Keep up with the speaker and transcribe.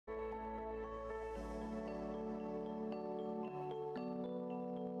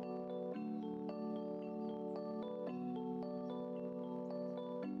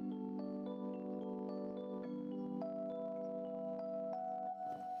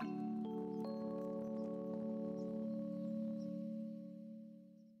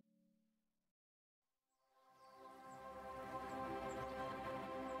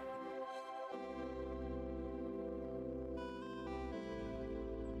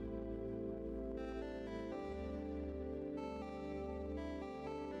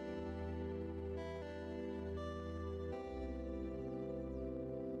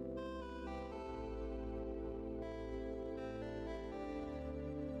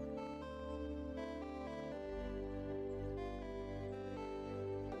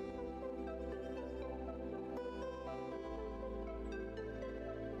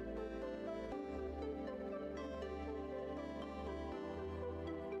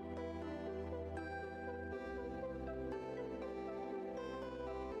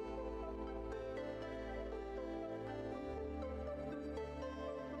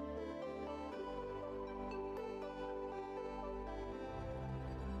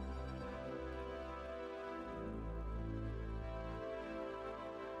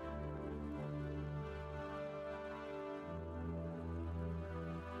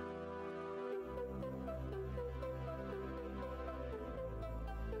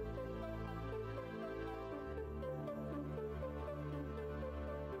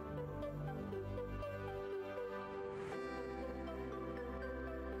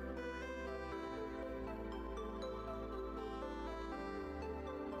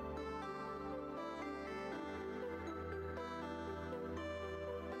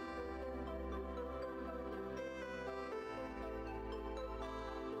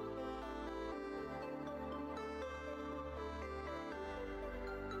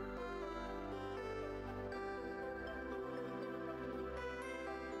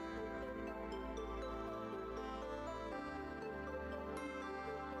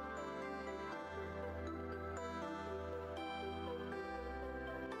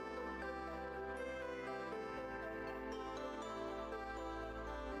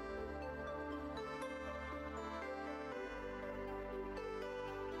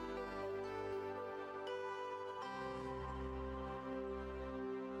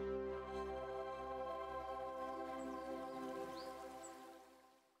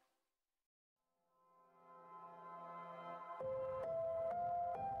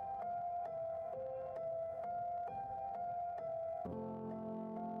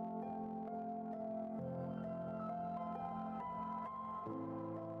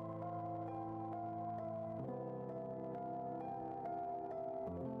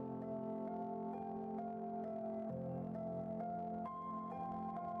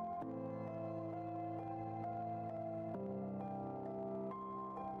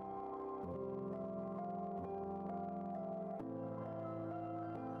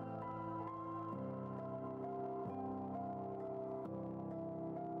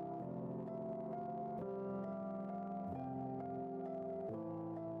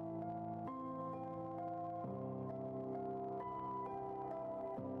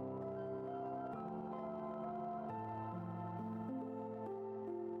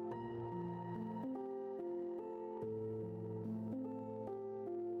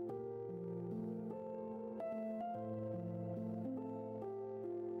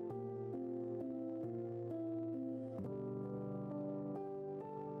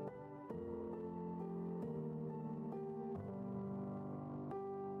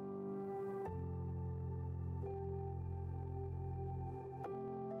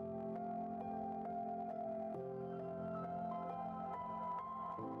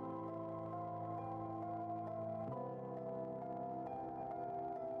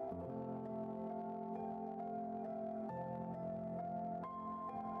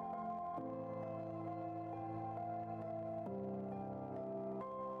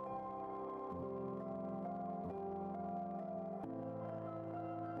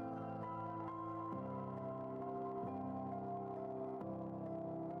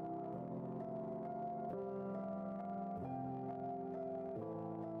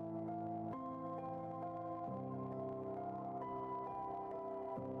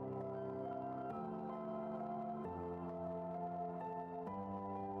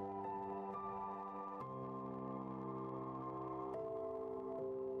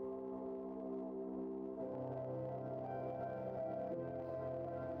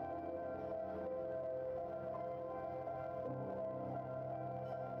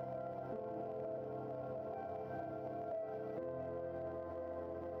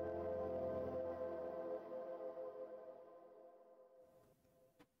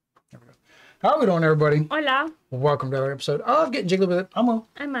How are we doing, everybody? Hola, Welcome to another episode of Getting Jiggly with It. I'm Will.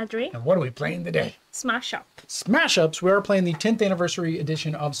 I'm Adri. And what are we playing today? Smash Up. Smash Ups. We are playing the 10th anniversary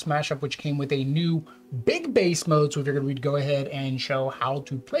edition of Smash Up, which came with a new big base mode. So we figured we'd go ahead and show how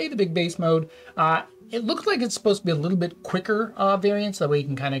to play the big base mode. It looks like it's supposed to be a little bit quicker variant, so that way you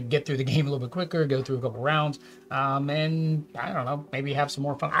can kind of get through the game a little bit quicker, go through a couple rounds, and I don't know, maybe have some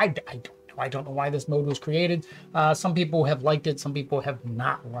more fun. I don't know. I don't know why this mode was created. Some people have liked it. Some people have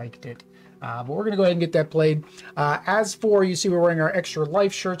not liked it. But we're going to go ahead and get that played. As for, you see we're wearing our extra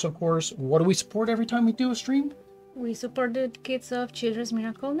life shirts, of course. What do we support every time we do a stream? We support the kids of Children's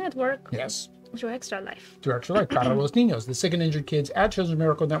Miracle Network. Yes. Through Extra Life. Through Extra Life. Para los Niños, the sick and injured kids at Children's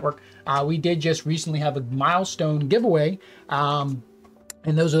Miracle Network. We did just recently have a milestone giveaway. And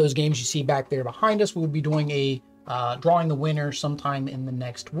those are those games you see back there behind us. We'll be doing a drawing the winner sometime in the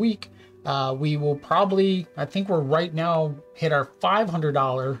next week. We will probably, I think we're right now hit our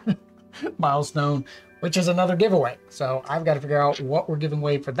 $500 milestone, which is another giveaway. So I've got to figure out what we're giving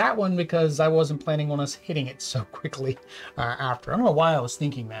away for that one because I wasn't planning on us hitting it so quickly after. I don't know why I was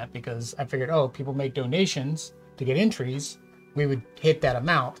thinking that, because I figured, oh, people make donations to get entries, we would hit that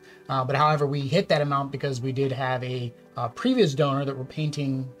amount. But however, we hit that amount because we did have a previous donor that were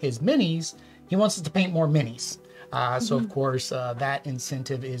painting his minis. He wants us to paint more minis. So of course, that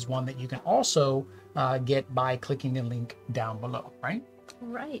incentive is one that you can also get by clicking the link down below, right?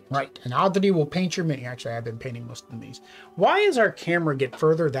 Right. And Audrey will paint your mini. Actually, I've been painting most of these. Why does our camera get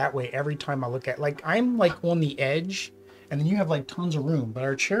further that way every time I look at, like, I'm like on the edge and then you have like tons of room, but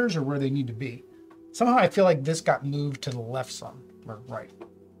our chairs are where they need to be. Somehow I feel like this got moved to the left some, or right.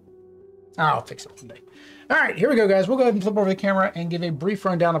 I'll fix it one day. All right, here we go, guys. We'll go ahead and flip over the camera and give a brief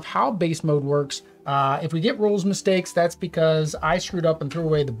rundown of how base mode works. If we get rules mistakes, that's because I screwed up and threw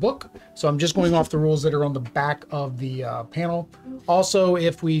away the book. So I'm just going off the rules that are on the back of the panel. Also,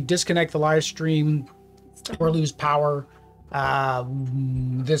 if we disconnect the live stream or lose power,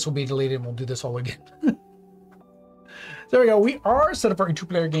 this will be deleted and we'll do this all again. There we go. We are set up for a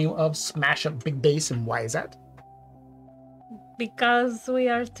two-player game of Smash Up Big Base. And why is that? Because we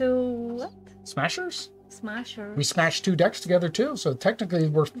are two what? Smashers? Smashers. We smashed two decks together too, so technically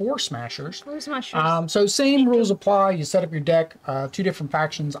we're four smashers. We're smashers. So same rules apply. You set up your deck, two different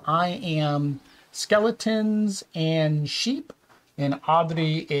factions. I am skeletons and sheep, and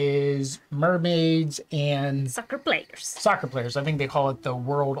Audrey is mermaids and Soccer players. Soccer players. I think they call it the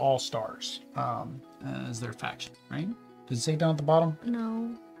World All Stars as their faction, right? Does it say down at the bottom?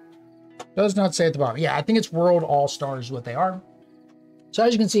 No. Does not say at the bottom. Yeah, I think it's World All Stars is what they are. So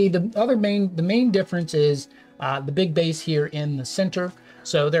as you can see, the main difference is the big base here in the center.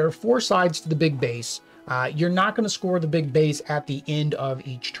 So there are four sides to the big base. You're not going to score the big base at the end of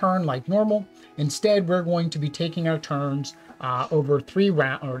each turn like normal. Instead, we're going to be taking our turns over three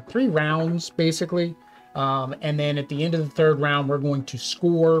rounds basically. And then at the end of the third round, we're going to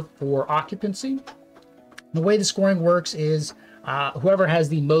score for occupancy. The way the scoring works is whoever has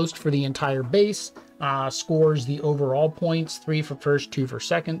the most for the entire base scores the overall points, 3 for first, 2 for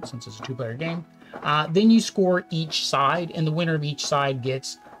second, since it's a two-player game. Then you score each side, and the winner of each side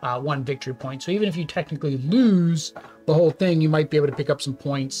gets 1 victory point. So even if you technically lose the whole thing, you might be able to pick up some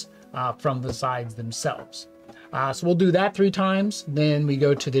points from the sides themselves. So we'll do that 3 times. Then we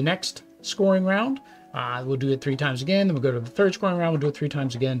go to the next scoring round. We'll do it 3 times again. Then we'll go to the third scoring round. We'll do it 3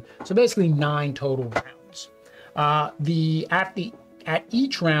 times again. So basically 9 total rounds. At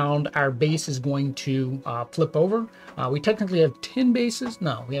each round, our base is going to flip over. We technically have 10 bases.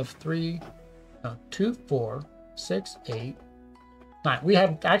 No, we have 2, 4, 6, 8, 9. We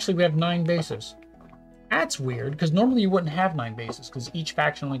have 9 bases. That's weird, because normally you wouldn't have 9 bases, because each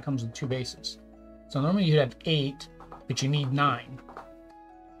faction only comes with 2 bases. So normally you'd have 8, but you need 9.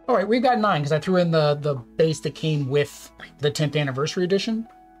 All right, we've got 9, because I threw in the base that came with the 10th anniversary edition.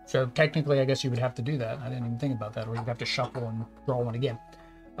 So technically, I guess you would have to do that. I didn't even think about that, or you'd have to shuffle and draw one again.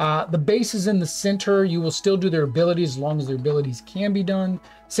 The bases in the center, you will still do their abilities as long as their abilities can be done.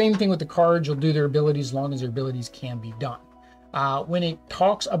 Same thing with the cards, you'll do their abilities as long as their abilities can be done. When it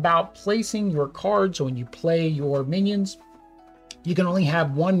talks about placing your cards, so when you play your minions, you can only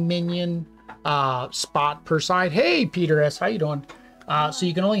have 1 minion spot per side. Hey, Peter S., how you doing? So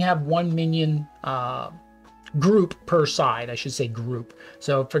you can only have 1 minion group per side, I should say group.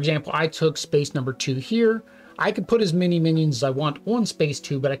 So for example, I took space number 2 here. I could put as many minions as I want on space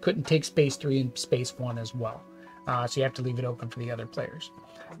 2, but I couldn't take space 3 and space 1 as well. So you have to leave it open for the other players.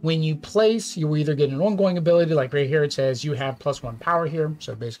 When you place, you will either get an ongoing ability, like right here it says you have +1 power here,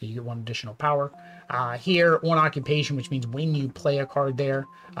 so basically you get 1 additional power. Here, on occupation, which means when you play a card there,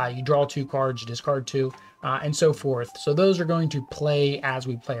 you draw 2 cards, you discard 2, and so forth. So those are going to play as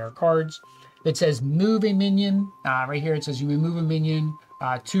we play our cards. It says move a minion. Right here it says you may move a minion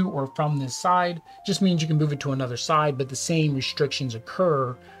to or from this side. Just means you can move it to another side, but the same restrictions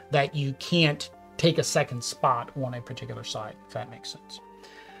occur that you can't take a second spot on a particular side, if that makes sense.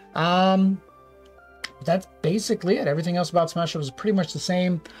 That's basically it. Everything else about Smash Up is pretty much the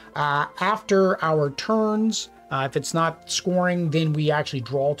same. After our turns, if it's not scoring, then we actually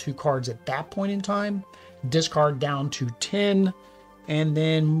draw 2 cards at that point in time, discard down to 10, and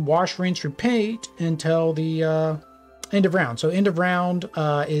then wash, rinse, repeat until the end of round. So end of round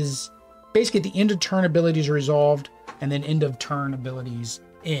is basically the end of turn abilities are resolved, and then end of turn abilities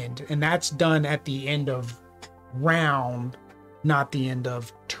end. And that's done at the end of round, not the end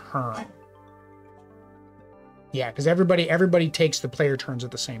of turn. Yeah, because everybody takes the player turns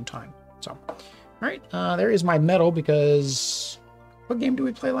at the same time. So, all right, there is my medal because what game did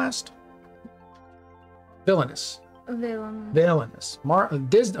we play last? Villainous. Villainous.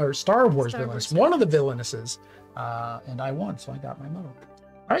 Disney or Star Wars Villainous. One of the Villainesses, and I won, so I got my medal.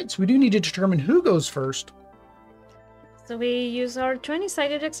 All right, so we do need to determine who goes first. So we use our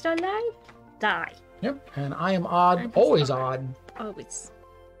 20-sided extra life die. Yep, and I am odd, always odd. Always.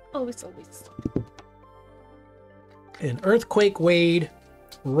 And Earthquake Wade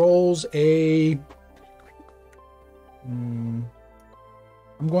rolls a... I'm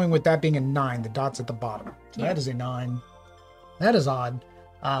going with that being a 9. The dot's at the bottom. So that is a 9. That is odd.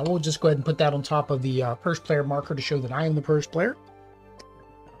 We'll just go ahead and put that on top of the first player marker to show that I am the first player.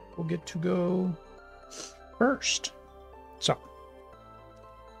 We'll get to go first. So.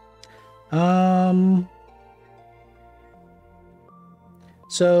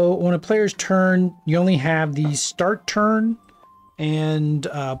 So on a player's turn, you only have the start turn and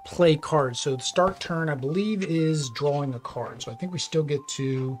play cards. So the start turn, I believe, is drawing a card. So I think we still get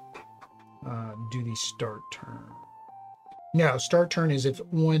to do the start turn. No, start turn is if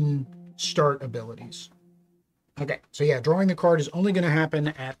on start abilities. Okay, so yeah, drawing the card is only going to happen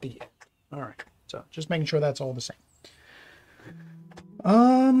at the end. All right, so just making sure that's all the same.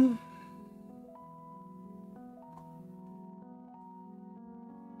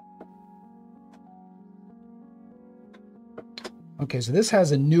 Okay, so this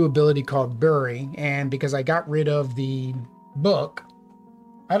has a new ability called Bury, and because I got rid of the book,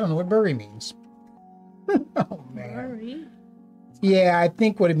 I don't know what Bury means. Oh, man. Bury? Yeah, I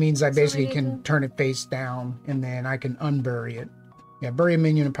think what it means, I basically can turn it face down, and then I can unbury it. Yeah, bury a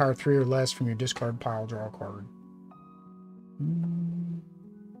minion in power 3 or less from your discard pile, draw a card.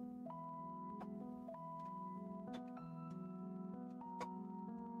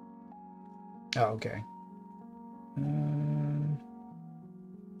 Oh, okay.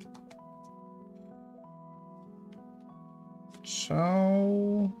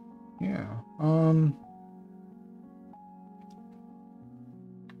 So, yeah.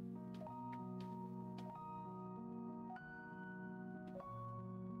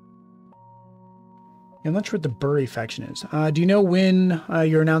 I'm not sure what the Bury faction is. Do you know when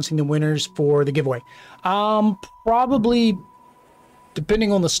you're announcing the winners for the giveaway? Probably,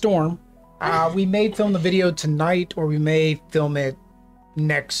 depending on the storm. We may film the video tonight, or we may film it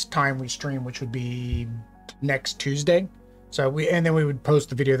next time we stream, which would be next Tuesday. So and then we would post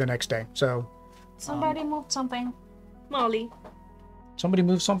the video the next day. So somebody moved something. Molly. Somebody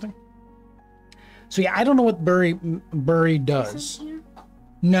moved something? So yeah, I don't know what Bury does.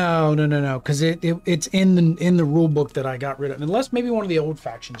 No, because it's in the rule book that I got rid of. Unless maybe one of the old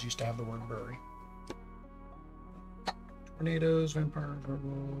factions used to have the word Bury. Tornadoes, vampire,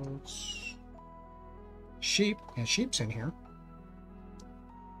 werewolves, sheep. Yeah, sheep's in here.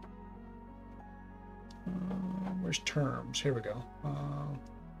 Where's terms? Here we go.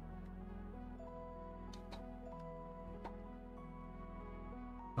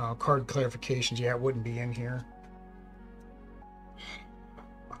 Card clarifications. Yeah, it wouldn't be in here.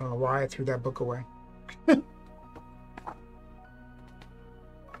 I don't know why I threw that book away.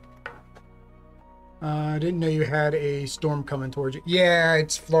 I didn't know you had a storm coming towards you. Yeah,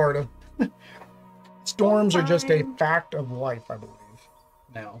 it's Florida. Storms are just a fact of life, I believe,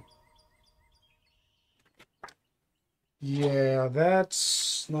 now. Yeah,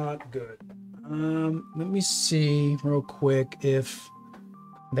 that's not good. Let me see real quick if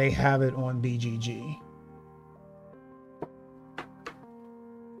they have it on BGG.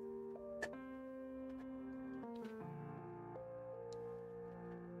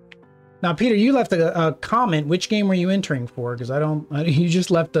 Now, Peter, you left a comment. Which game were you entering for? Because you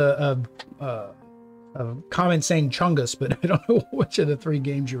just left a comment saying Chungus, but I don't know which of the 3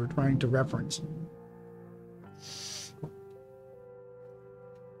 games you were trying to reference.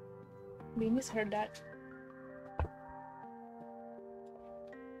 We misheard that.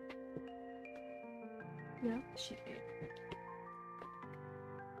 Yeah, she did.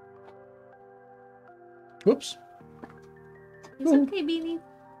 Whoops. It's okay, Beanie.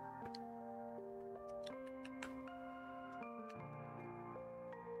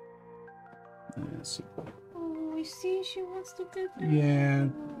 Let's see. Oh, I see. She wants to get there. Yeah,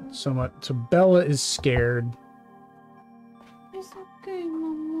 so much. So Bella is scared. It's okay,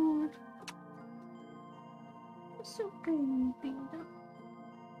 Mama. It's okay, Pina.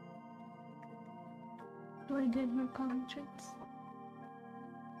 Do I get her commentaries?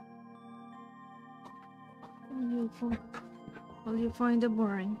 Will you find it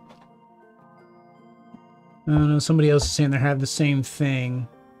boring? I don't know. Somebody else is saying they have the same thing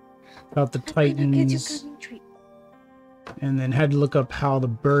about the Titans, and then had to look up how the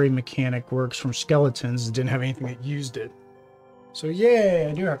bury mechanic works from skeletons. It didn't have anything that used it. So yeah,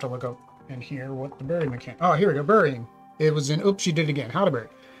 I do have to look up in here what the bury mechanic. Oh, here we go. Burying. It was in. Oops, you did it again. How to bury.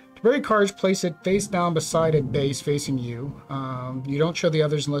 To bury cards, place it face down beside a base facing you. You don't show the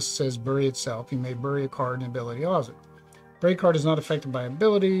others unless it says bury itself. You may bury a card and ability allows it. Bury card is not affected by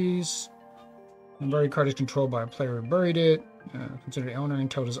abilities. The bury card is controlled by a player who buried it. Considered the owner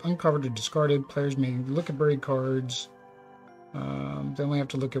until it is uncovered or discarded. Players may look at buried cards. They only have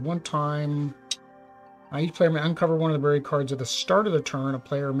to look at one time. Each player may uncover one of the buried cards at the start of the turn. A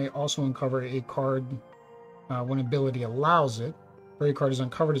player may also uncover a card when ability allows it. Buried card is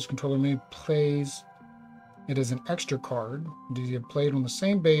uncovered. Its controller may plays it as an extra card. Does he have played on the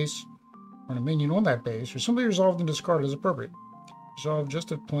same base or a minion on that base, or simply resolved and discarded as appropriate? Resolved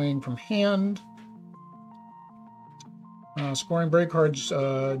just at playing from hand. Scoring break cards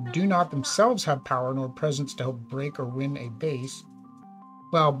do not themselves have power nor presence to help break or win a base.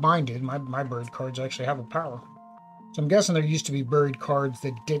 Well, mine did. My buried cards actually have a power. So I'm guessing there used to be buried cards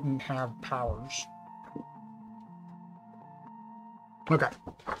that didn't have powers. Okay.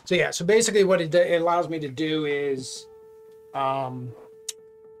 So yeah, so basically what it allows me to do is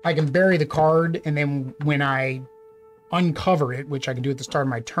I can bury the card, and then when I uncover it, which I can do at the start of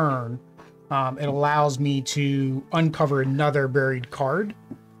my turn, it allows me to uncover another buried card.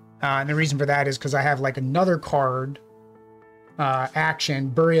 And the reason for that is because I have like another card action,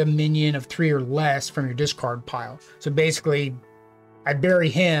 bury a minion of 3 or less from your discard pile. So basically, I bury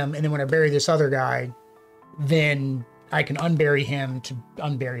him, and then when I bury this other guy, then I can unbury him to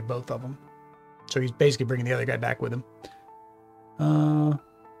unbury both of them. So he's basically bringing the other guy back with him.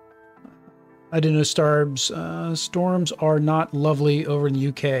 I didn't know storms are not lovely over in the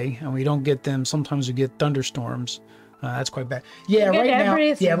UK, and we don't get them. Sometimes we get thunderstorms. That's quite bad. Yeah,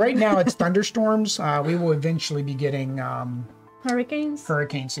 right now it's thunderstorms. We will eventually be getting hurricanes.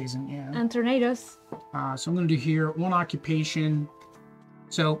 Hurricane season, yeah. And tornadoes. So I'm going to do here one occupation.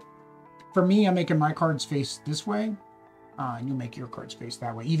 So for me, I'm making my cards face this way, and you'll make your cards face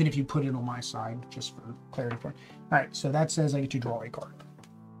that way, even if you put it on my side, just for clarity. All right, so that says I get to draw a card.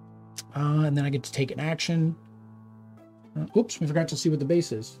 And then I get to take an action. Oops, we forgot to see what the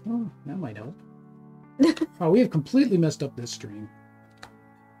base is. Oh, that might help. Oh, we have completely messed up this stream.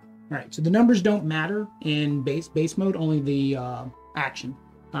 All right, so the numbers don't matter in base mode, only the action.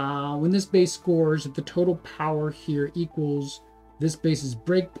 When this base scores, if the total power here equals this base's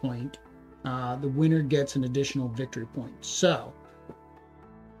breakpoint, the winner gets an additional victory point. So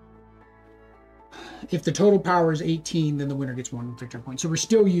if the total power is 18, then the winner gets 1 victory point. So we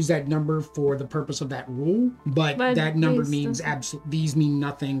still use that number for the purpose of that rule, but that number means these mean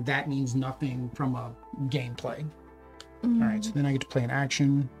nothing. That means nothing from a gameplay. All right, so then I get to play an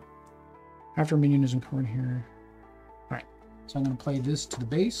action. After a minion is uncovered here. All right, so I'm going to play this to the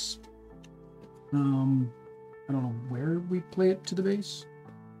base. I don't know where we play it to the base.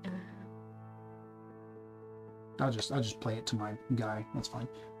 I'll just play it to my guy. That's fine.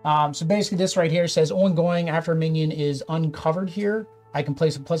 So basically this right here says ongoing after a minion is uncovered here. I can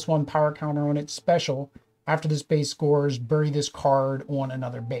place a +1 power counter on it. Special. After this base scores, bury this card on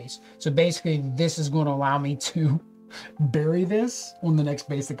another base. So basically this is going to allow me to bury this on the next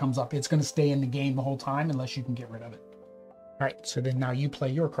base that comes up. It's going to stay in the game the whole time unless you can get rid of it. All right, so then now you play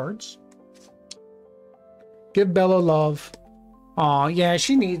your cards. Give Bella love. Aw, yeah,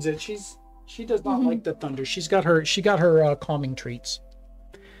 she needs it. She does not like the thunder. She got her calming treats.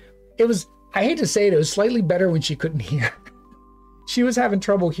 I hate to say it was slightly better when she couldn't hear. She was having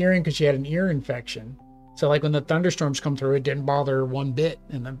trouble hearing because she had an ear infection. So like when the thunderstorms come through, it didn't bother her one bit,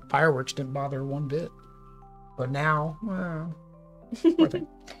 and the fireworks didn't bother her one bit. But now, well, poor thing.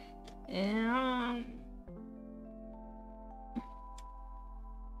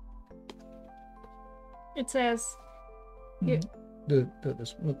 It says do it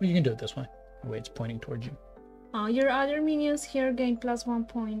this way. You can do it this way. The way it's pointing towards you. your other minions here gain +1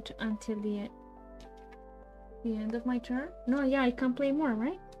 point until the end. The end of my turn? No, yeah, I can play more,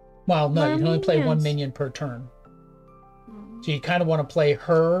 right? Well, no, More you can only play one minions. minion per turn. So you kind of want to play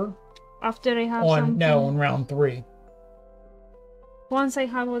her After I have on round 3 Once I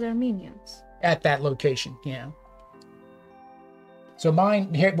have other minions. at that location. Yeah. So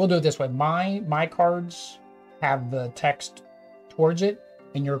mine here, we'll do it this way. My cards have the text towards it,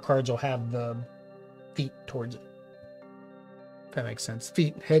 and your cards will have the feet towards it. If that makes sense.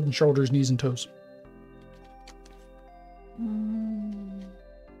 Feet, head and shoulders, knees and toes.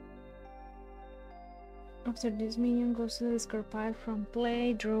 After this minion goes to the discard pile from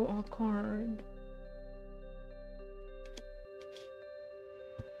play, draw a card.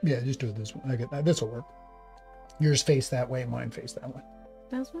 Yeah, just do it this way. I get that. This will work. Yours face that way, mine face that way.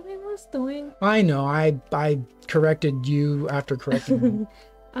 That's what I was doing. I know. I corrected you after correcting you.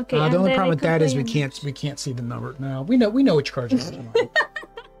 Okay. The only problem with that is play we can't see the number. No, we know which cards are yours.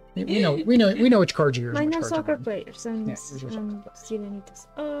 we know which cards are yours. Mine Which are cards are soccer mine. players and Yeah, yours are soccer Sirenitas.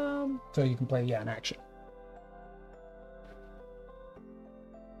 So you can play an action.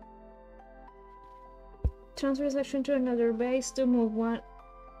 Transfer this action to another base to move one.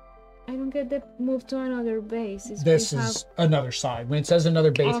 I don't get the move to another base. This is another side. When it says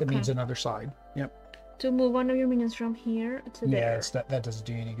another base, it Okay. means another side. Yep. to move one of your minions from here to there. Yes, that doesn't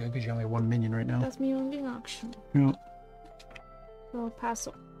do any good because you only have one minion right now. That's my only action. Yeah. So pass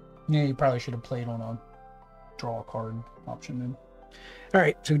on. Yeah, you probably should have played on a draw a card option then. All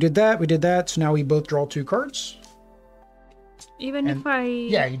right, so we did that. We did that. So now we both draw 2 cards. Even And- if I...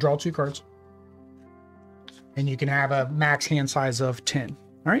 Yeah, you draw 2 cards. And you can have a max hand size of 10.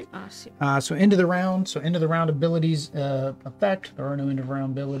 All right. Ah, see. So end of the round. So end of the round abilities effect. There are no end of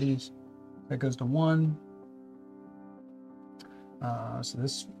round abilities. That goes to 1. So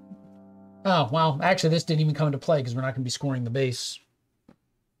this. Oh well, actually, this didn't even come into play because we're not going to be scoring the base.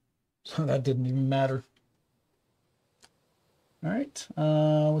 So that didn't even matter. All right.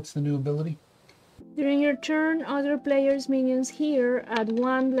 What's the new ability? During your turn, other players' minions here add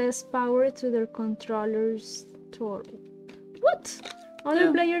 1 less power to their controller's total. What? Other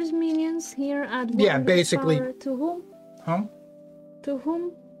Yeah. players' minions here add 1 Yeah, less basically- power to whom? Huh? To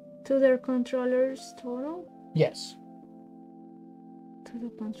whom? To their controller's total? Yes. To the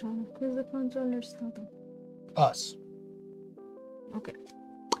controller. Who's the controller's total? Us. Okay.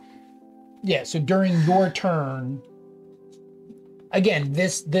 Yeah. So during your turn, again,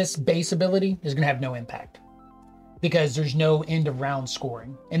 this base ability is going to have no impact because there's no end of round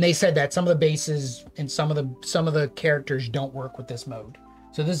scoring. And they said that some of the bases and some of the characters don't work with this mode.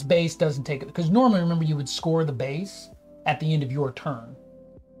 So this base doesn't take it because normally, remember, you would score the base at the end of your turn.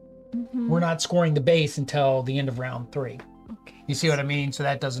 Mm-hmm. We're not scoring the base until the end of round 3. Okay. You see what I mean? So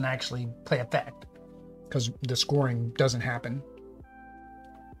that doesn't actually play effect because the scoring doesn't happen.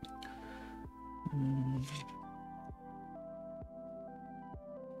 I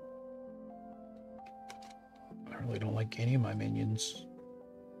really don't like any of my minions.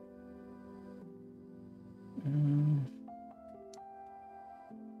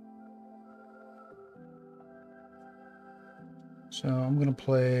 So I'm gonna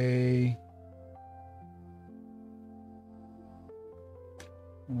play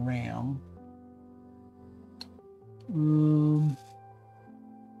Ram. Oh,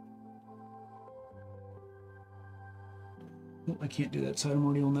 I can't do that side. I'm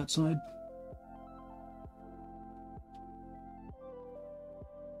already on that side.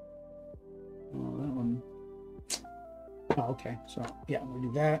 Oh, that one. Oh, okay. So yeah, we'll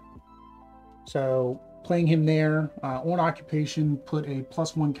do that. So playing him there on occupation, put a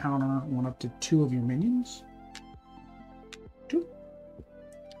 +1 counter on up to 2 of your minions. 2.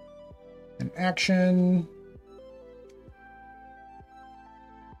 An action.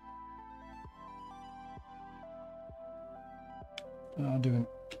 I'll do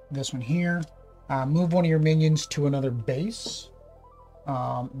this one here. Move one of your minions to another base.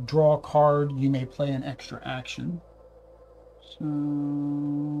 Draw a card. You may play an extra action.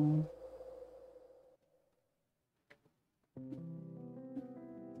 So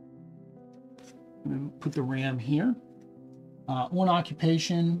put the ram here. On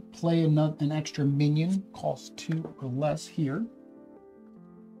occupation, play an extra minion. Costs 2 or less here.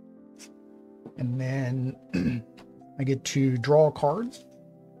 And then I get to draw a card.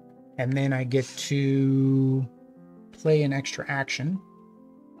 And then I get to play an extra action.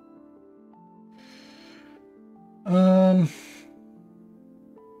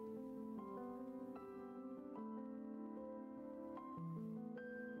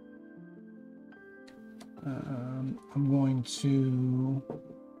 I'm going to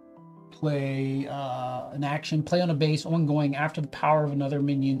play an action, play on a base ongoing after the power of another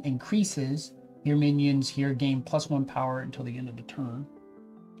minion increases. Your minions here gain +1 power until the end of the turn.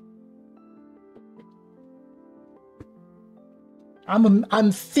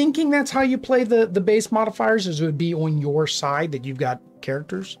 I'm thinking that's how you play the base modifiers, as it would be on your side that you've got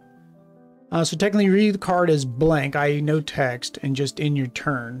characters. So technically read the card as blank, i.e. no text, and just in your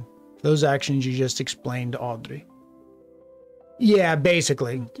turn. Those actions you just explained to Audrey. Yeah,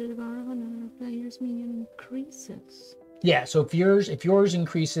 basically. After the power of another player's minion increases. Yeah, so if yours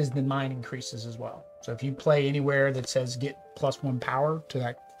increases, then mine increases as well. So if you play anywhere that says get +1 power to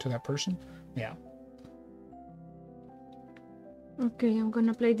that person, yeah. Okay, I'm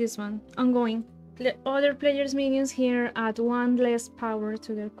gonna play this one. I'm going. Other players' minions here add 1 less power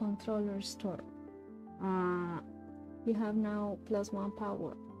to their controller's turn. You have now +1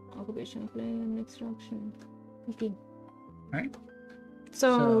 power. Occupation, play, and extraction. Okay. Right.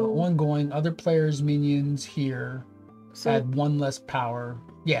 So ongoing, other players' minions here add 1 less power.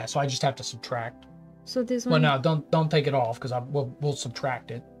 Yeah, so I just have to subtract. So this one. Well, no, don't take it off because we'll subtract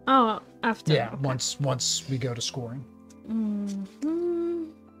it. Oh, after. Yeah, okay. once we go to scoring. Mm-hmm.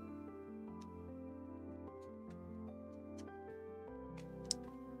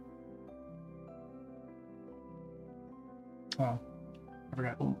 Oh, I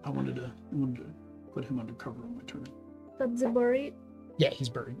forgot. Oh, I wanted to put him under cover on my turn. That's the buried. Yeah, he's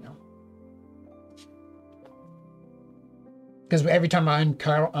buried now. Because every time I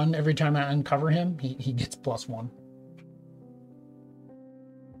uncover him, he gets +1.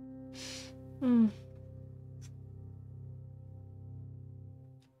 Hmm.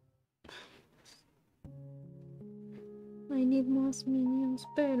 I need more minions,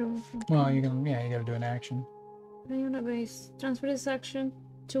 pero. Well, you gotta do an action. Play on a base. Transfer this action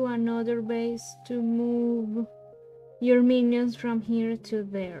to another base to move your minions from here to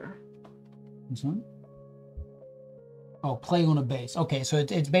there. This one? Oh, play on a base. Okay, so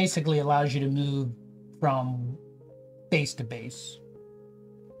it basically allows you to move from base to base.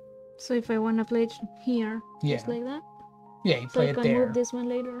 So if I want to play it here, just like that? Yeah, you play it there. So I can move this one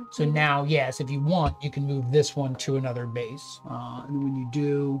later? So now, yes, if you want, you can move this one to another base. And when you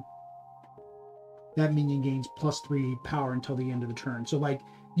do, that minion gains +3 power until the end of the turn. So, like,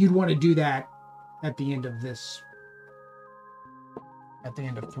 you'd want to do that at the end of this. At the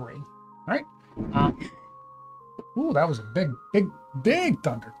end of 3. All right? Ooh, that was a big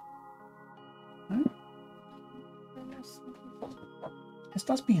thunder. Right?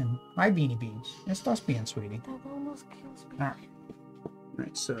 Estás bien. Hi, Beanie Beans. Estás bien, sweetie. That almost kills me. All right.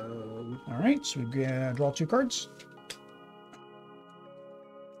 All right, so we draw 2 cards.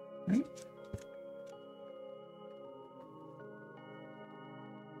 Right.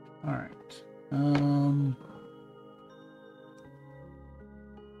 All right. All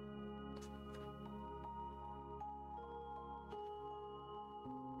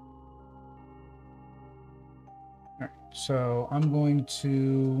right. So I'm going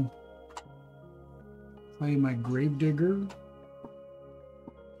to play my Gravedigger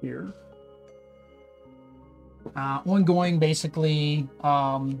here. Ongoing, basically,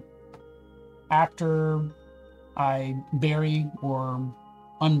 after I bury or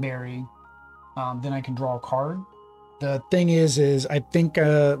unbury, then I can draw a card. The thing is I think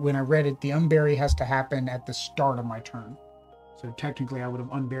when I read it, the unbury has to happen at the start of my turn. So technically I would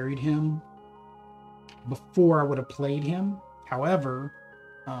have unburied him before I would have played him. However,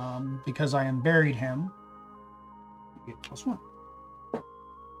 because I unburied him, I get +1.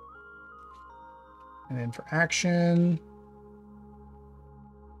 And then for action,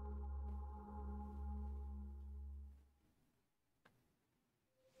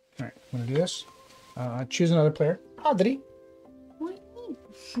 all right, I'm gonna do this. Choose another player. Audrey.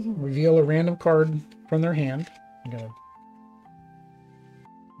 Reveal a random card from their hand. I'm gonna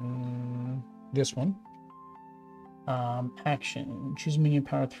this one. Action. Choose minion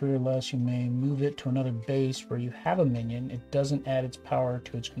power 3 or less. You may move it to another base where you have a minion. It doesn't add its power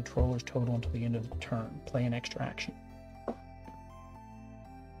to its controller's total until the end of the turn. Play an extra action.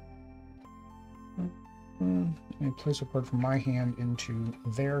 Let me place a card from my hand into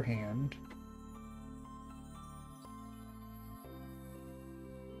their hand.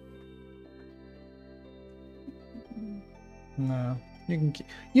 No,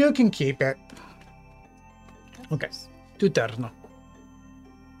 you can keep it. Ok, tu turno.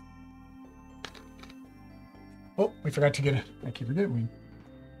 Oh, we forgot to get it. I keep forgetting.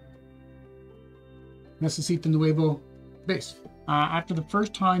 Necesita nuevo base. After the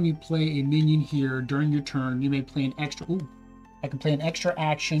first time you play a minion here during your turn, you may play an extra. Ooh, I can play an extra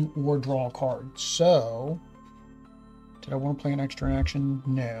action or draw a card. So, did I want to play an extra action?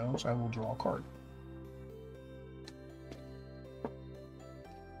 No, so I will draw a card.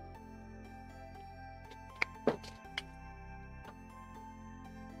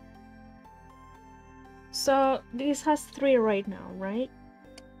 So this has 3 right now, right?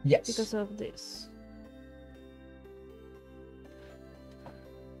 Yes. Because of this.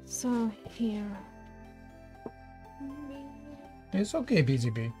 So here. It's okay,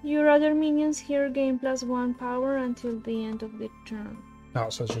 BZB. Your other minions here gain +1 power until the end of the turn. Oh,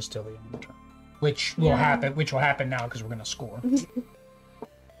 so it's just till the end of the turn. Which will happen. Which will happen now because we're gonna score.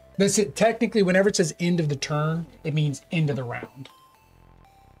 Technically, whenever it says end of the turn, it means end of the round.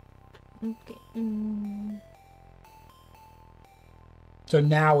 Okay. So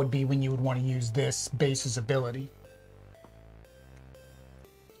now would be when you would want to use this base's ability.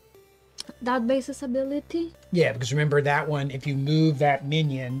 That base's ability? Yeah, because remember that one, if you move that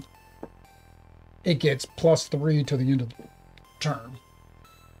minion, it gets +3 to the end of the turn.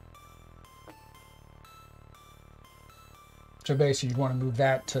 So basically, you'd want to move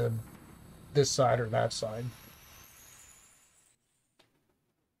that to this side or that side.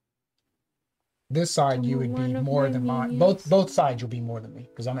 This side, you would be more than mine. Both sides, you'll be more than me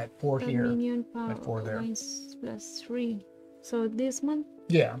because I'm at 4 here. Minion power, at 4 there. +3. So this one?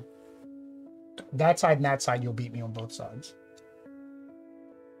 Yeah. That side and that side, you'll beat me on both sides.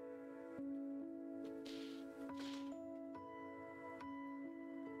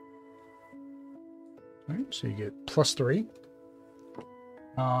 All right, so you get +3.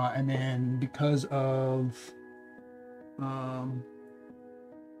 And then because of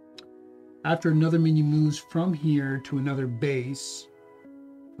after another minion moves from here to another base,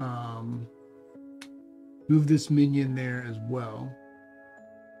 move this minion there as well.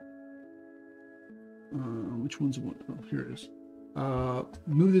 Which one's the one? Oh, here it is.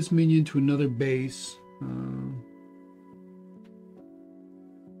 Move this minion to another base.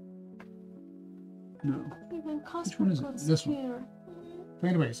 No. Which one is it? This one. So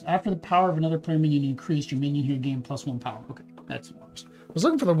anyways, after the power of another player minion increased, your minion here gained +1 power. Okay, that's the one. I was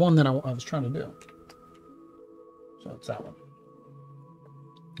looking for the one that I was trying to do. So it's that one.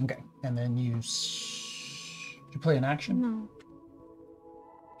 Okay, and then you... Did you play an action? No.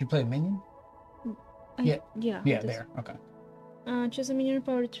 Did you play a minion? Yeah, there. Okay. Choose a minion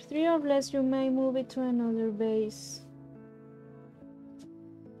power to 3 or less. You may move it to another base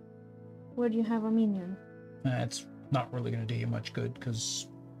where you have a minion. It's not really going to do you much good because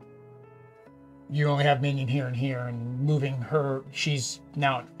you only have minion here and here, and moving her, she's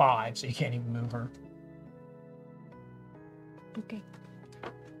now at 5, so you can't even move her. Okay.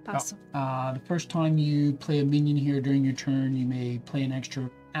 Pass. The first time you play a minion here during your turn, you may play an extra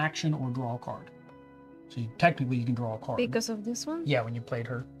action or draw a card. So technically, you can draw a card. Because of this one? Yeah, when you played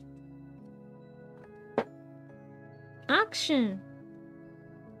her. Action!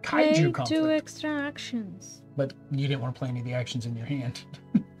 Kaiju play conflict. 2 extra actions. But you didn't want to play any of the actions in your hand.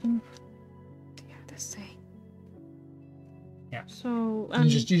 Yeah, the same. Yeah. So you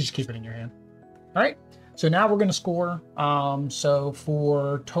just keep it in your hand. All right. So now we're going to score. So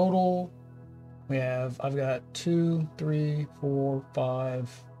for total, I've got 2, 3, 4,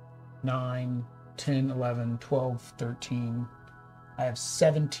 5, 9, 10, 11, 12, 13. I have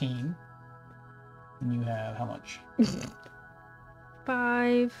 17. And you have how much?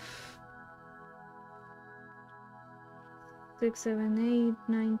 5, 6, 7,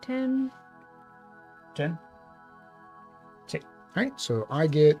 8, 9, 10. 10? Okay. All right. So I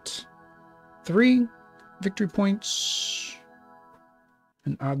get 3 victory points.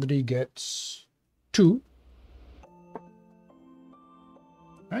 And Adri gets 2. All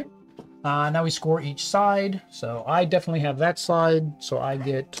right. Now we score each side. So I definitely have that side. So I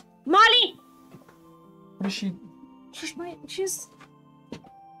get... Molly! What is she? She's...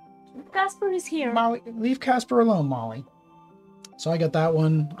 Casper is here. Molly, leave Casper alone, Molly. So I got that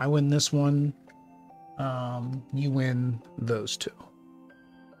one. I win this one. You win those 2.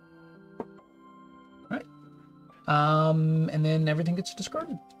 Right. And then everything gets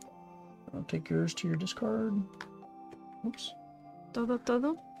discarded. I'll take yours to your discard. Oops.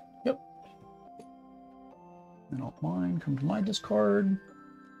 Todo? Yep. And all mine come to my discard.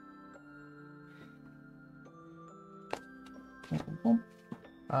 Boom.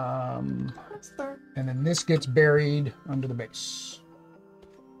 And then this gets buried under the base.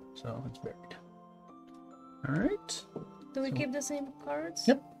 So it's buried. All right. Do we keep the same cards?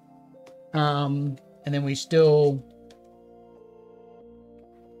 Yep. And then we still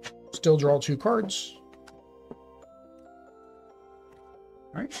draw 2 cards.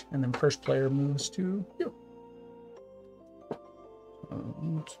 All right. And then first player moves to you.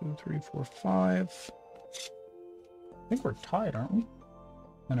 1, 2, 3, 4, 5. I think we're tied, aren't we?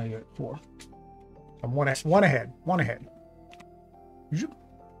 I know you're at 4. I'm one ahead. Zoop.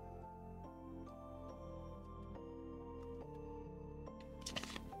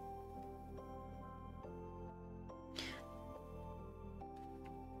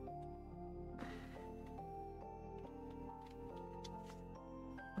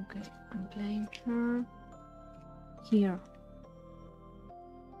 Okay, I'm playing her here.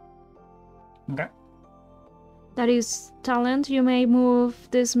 Okay. That is talent. You may move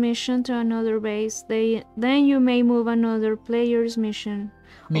this mission to another base. Then you may move another player's minion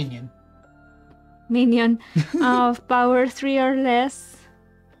of power 3 or less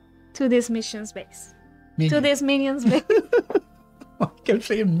to this mission's base. Minion. To this minion's base. I kept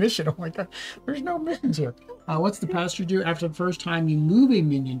saying mission. Oh my god, there's no missions here. What's the pastor do? After the first time you move a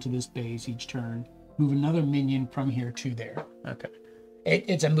minion to this base each turn, move another minion from here to there. Okay.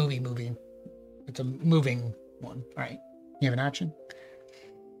 It's a moving. It's a moving one. All right. You have an action?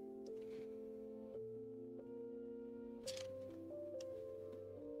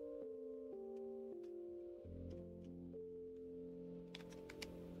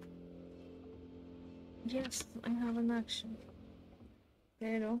 Yes, I have an action.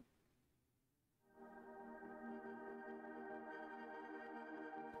 Pero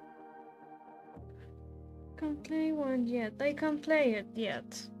can't play one yet. I can't play it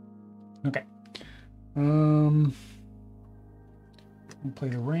yet. Okay. I'll play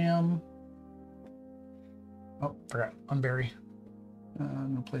the ram. Oh, forgot. Unbury.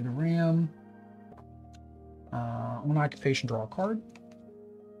 I'm gonna play the ram. On occupation, draw a card.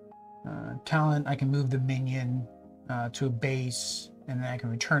 Talent, I can move the minion to a base, and then I can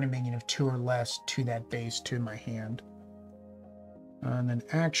return a minion of 2 or less to that base to my hand. And then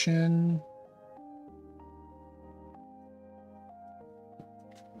action.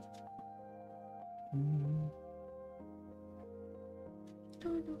 No,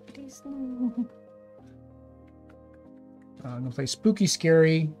 please, no. I'm going to play Spooky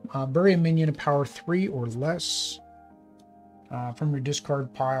Scary. Bury a minion of power 3 or less from your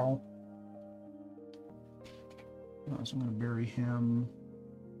discard pile. So I'm going to bury him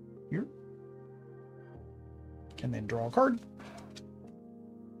here. And then draw a card.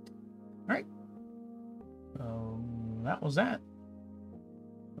 All right. That was that.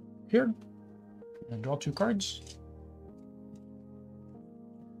 Here. And draw 2 cards.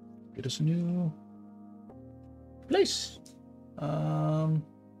 Get us a new place. When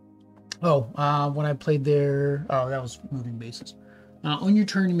I played there, that was moving bases. On your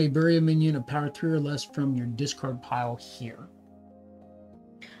turn, you may bury a minion of power 3 or less from your discard pile here.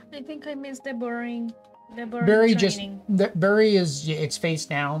 I think I missed the bury training. Bury is it's face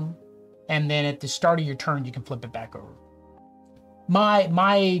down, and then at the start of your turn, you can flip it back over.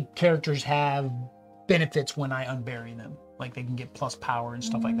 My characters have benefits when I unbury them, like they can get plus power and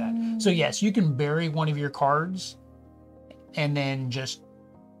stuff like that. So yes, you can bury one of your cards, and then just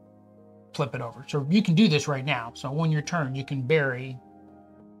flip it over. So you can do this right now. So on your turn, you can bury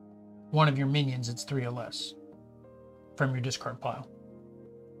one of your minions that's 3 or less from your discard pile.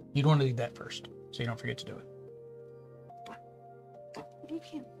 You'd want to do that first, so you don't forget to do it.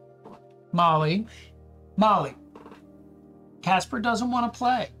 Okay. Molly, Casper doesn't want to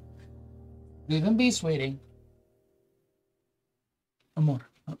play. Leave him be, sweetie. Amor,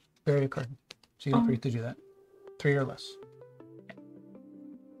 bury a card, so you don't forget to do that. 3 or less.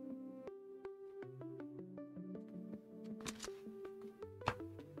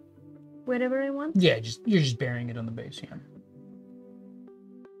 Wherever I want? Yeah, you're just burying it on the base, yeah.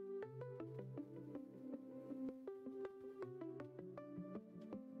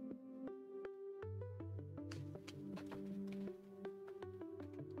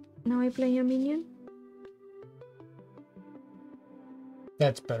 Now I play a minion?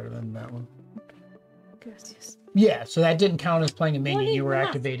 That's better than that one. Gracias. Yeah, so that didn't count as playing a minion. Molly, You were no.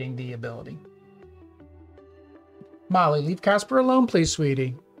 activating the ability. Molly, leave Casper alone, please,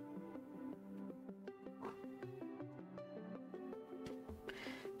 sweetie.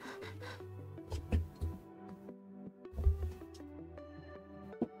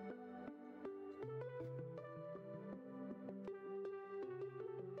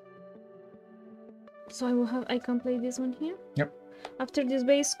 So I can play this one here? Yep. After this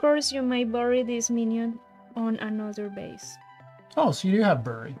base scores, you may bury this minion on another base. Oh, so you do have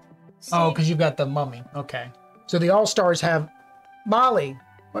Bury. See? Oh, because you've got the mummy. Okay. So the All-Stars have Molly.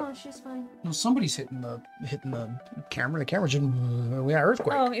 What? Oh, she's fine. No, somebody's hitting the camera. The camera just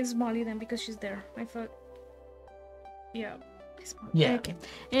earthquake. Oh, it's Molly then because she's there. I thought. Yeah. It's Molly. Yeah. Okay.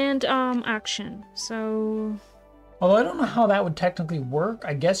 And action. So. Although I don't know how that would technically work.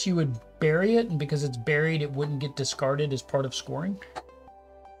 I guess you would bury it, and because it's buried, it wouldn't get discarded as part of scoring.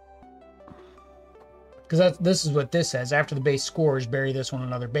 Because this is what this says. After the base scores, bury this on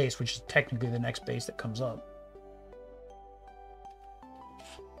another base, which is technically the next base that comes up.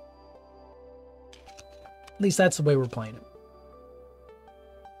 At least that's the way we're playing it.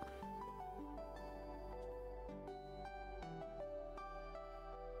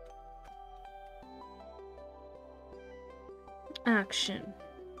 Action.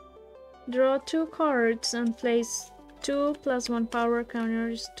 Draw 2 cards and place 2 +1 power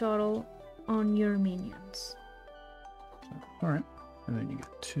counters total on your minions. All right. And then you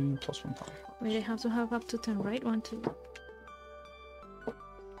get 2 + 1 power. Wait, I have to have up to 10, right? 1, 2.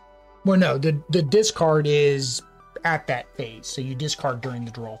 Well, no, the discard is at that phase. So you discard during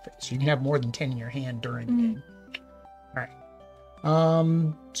the draw phase. So you can have more than 10 in your hand during the game. All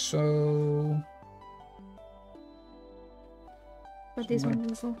right. So... But this one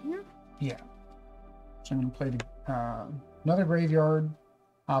will go here? Yeah. So I'm going to play another graveyard.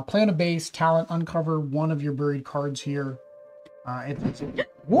 Play on a base, talent, uncover one of your buried cards here.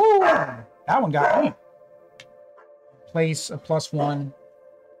 Woo! That one got me. Place a +1.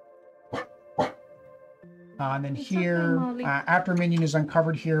 And then It's here, okay, Molly. after a minion is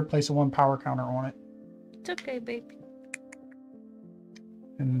uncovered here, place a 1 power counter on it. It's okay, baby.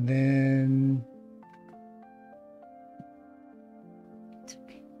 And then... It's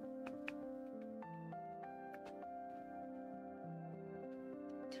okay.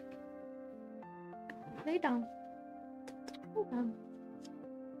 Lay down. Lay down.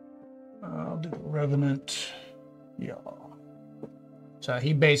 I'll do the Revenant. Yeah. So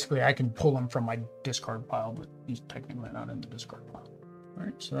he basically, I can pull him from my discard pile, but he's technically not in the discard pile. All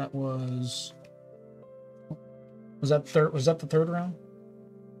right, so that was that third? Was that the third round?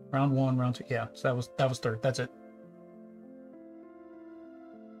 Round 1, round 2. Yeah, so that was third. That's it.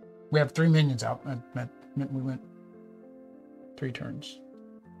 We have 3 minions out. That meant we went 3 turns.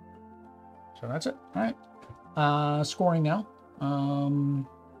 So that's it. All right. Scoring now.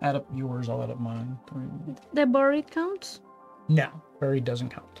 Add up yours. I'll add up mine. 3. The buried counts? No, buried doesn't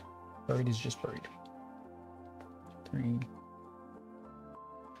count. Buried is just buried. 3,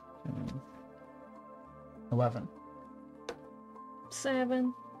 7, 11.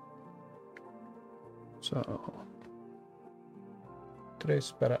 7. So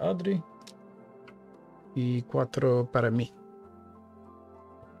 3 para Adri y 4 para mí.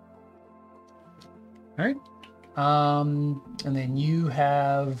 All right. And then you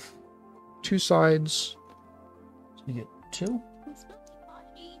have 2 sides. So you get 2.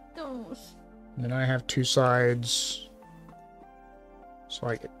 And then I have 2 sides. So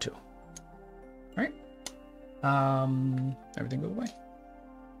I get 2. All right. Everything goes away.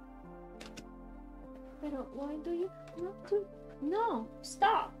 Pero why do you not to? No,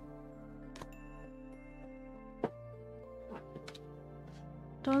 stop.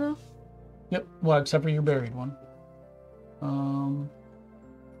 Todo? Yep. Well, except for your buried one.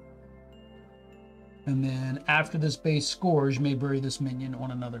 And then after this base scores, you may bury this minion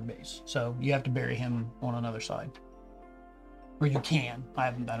on another base. So you have to bury him on another side. Or you can. I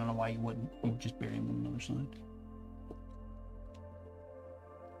don't know why you wouldn't. You just bury him on another side.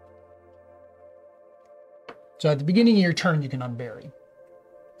 So at the beginning of your turn, you can unbury.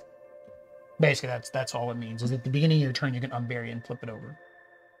 Basically, that's all it means. Is at the beginning of your turn, you can unbury and flip it over.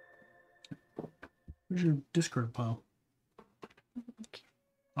 Where's your discard pile?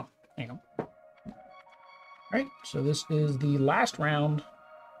 Oh, hang on. All right, so this is the last round.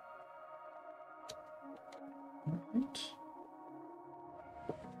 All right.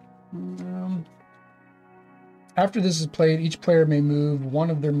 After this is played, each player may move one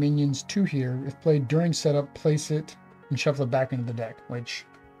of their minions to here. If played during setup, place it and shuffle it back into the deck, which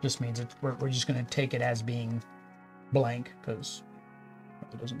just means we're just going to take it as being blank because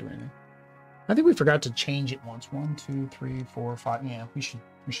it doesn't do anything. I think we forgot to change it once. 1, 2, 3, 4, 5. Yeah, we should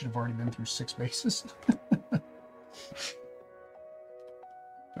have already been through 6 bases.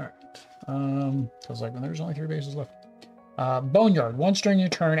 All right. Feels like when there's only 3 bases left. Boneyard. Once during your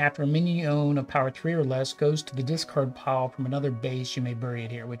turn, after a minion you own of power 3 or less goes to the discard pile from another base, you may bury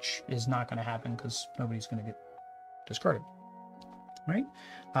it here, which is not going to happen because nobody's going to get discarded. All right.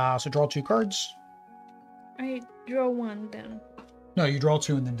 So draw 2 cards. I draw 1 then. No, you draw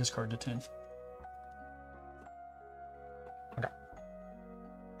 2 and then discard the 10. Okay.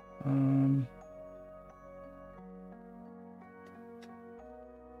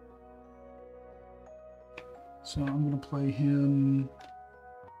 So I'm going to play him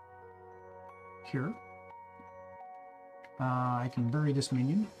here. I can bury this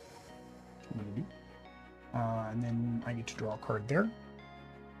minion. That's what I'm going to do. And then I get to draw a card there.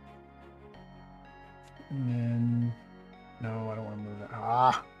 And then... No, I don't want to move that.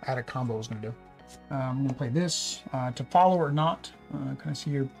 Add a combo I was going to do. I'm going to play this. To follow or not, can I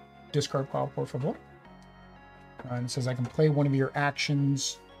see your discard pile, por favor? And it says I can play one of your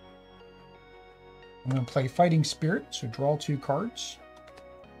actions. I'm going to play Fighting Spirit, so draw 2 cards.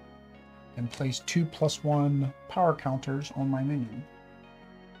 And place 2 +1 power counters on my minion.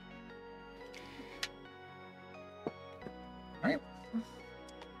 Alright.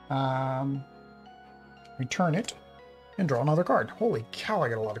 Return it, and draw another card. Holy cow, I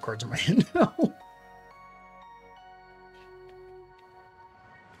got a lot of cards in my hand now.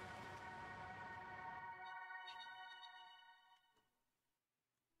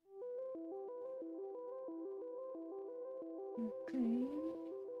 Okay.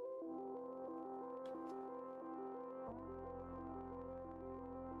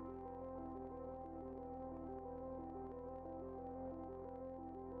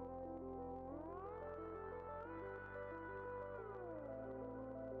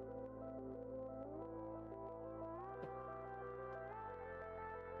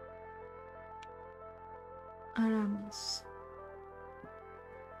 Aramis.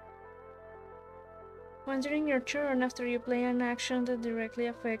 Once during your turn, after you play an action that directly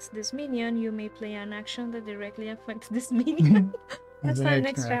affects this minion, you may play an action that directly affects this minion. That's an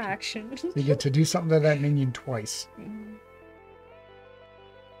extra action. So you get to do something to that minion twice.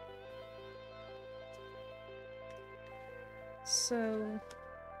 So...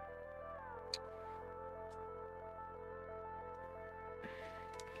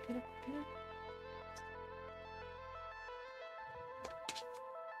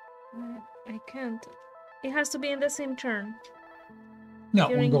 I can't. It has to be in the same turn. No,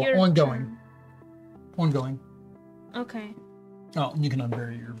 ongoing. Turn. Ongoing. Okay. Oh, you can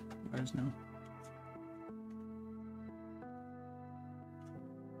unbury your guys now.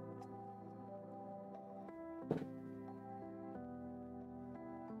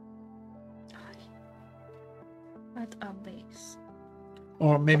 At a base.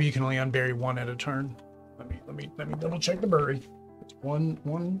 Or maybe you can only unbury one at a turn. Let me double check the bury. It's one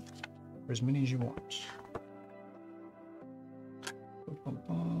or as many as you want.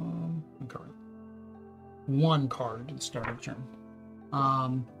 Okay. One card at the start of turn.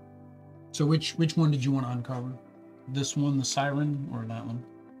 So which one did you want to uncover? This one, the siren, or that one?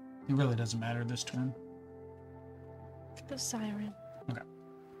 It really doesn't matter this turn. The siren. Okay.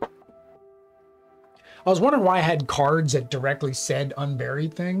 I was wondering why I had cards that directly said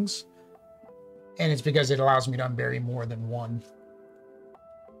unbury things. And it's because it allows me to unbury more than one.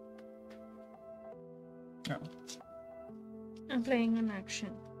 Oh. I'm playing an action.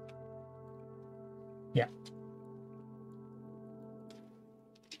 Yeah.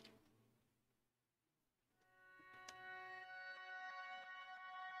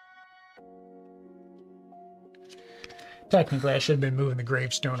 Technically, I should have been moving the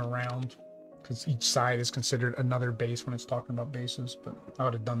gravestone around because each side is considered another base when it's talking about bases, but I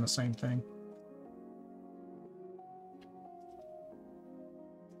would have done the same thing.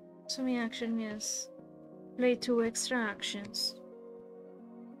 So my action is play 2 extra actions.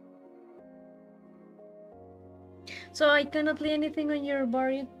 So I cannot play anything on your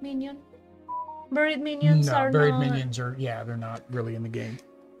buried minion? Buried minions are not... buried minions are, yeah, they're not really in the game.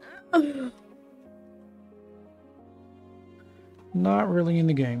 Not really in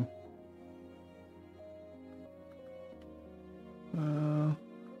the game.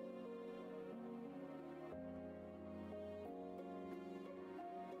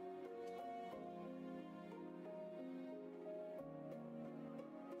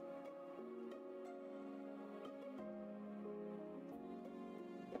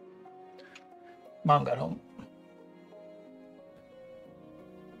 Mom got home.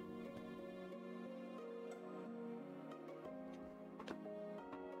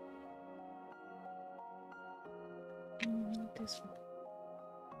 This one.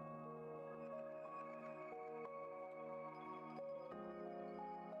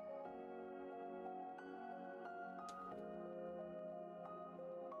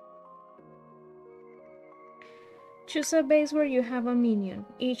 Choose a base where you have a minion.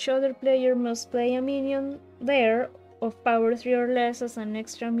 Each other player must play a minion there of power 3 or less as an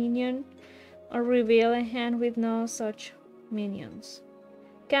extra minion, or reveal a hand with no such minions.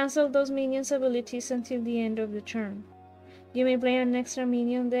 Cancel those minions' abilities until the end of the turn. You may play an extra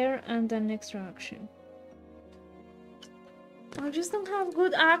minion there and an extra action. I just don't have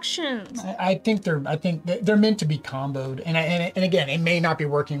good actions. I think they're meant to be comboed, and again, it may not be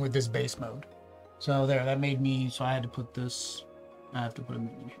working with this base mode. So there, that made me. So I had to put this. I have to put a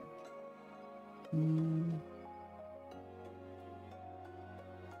minion here.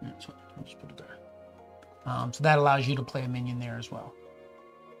 Yeah, so I'll just put it there. So that allows you to play a minion there as well.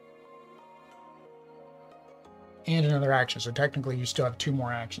 And another action. So technically, you still have 2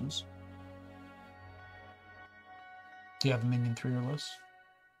 more actions. Do you have a minion 3 or less?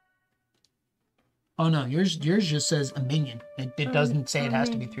 Oh no, yours just says a minion. It doesn't say it has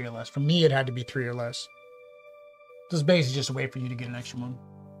to be 3 or less. For me, it had to be 3 or less. This base is just a way for you to get an extra one.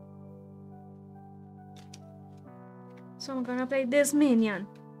 So I'm gonna play this minion.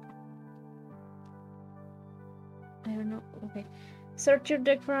 I don't know. Okay. Search your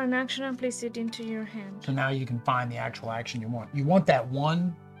deck for an action and place it into your hand. So now you can find the actual action you want. You want that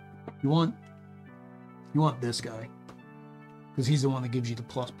one. You want this guy. Because he's the one that gives you the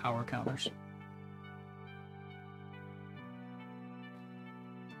plus power counters.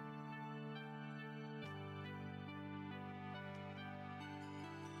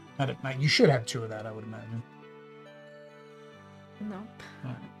 You should have 2 of that, I would imagine. Nope.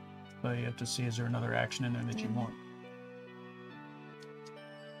 All right. So you have to see, is there another action in there that you want?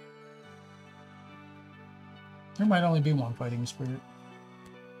 There might only be one fighting spirit.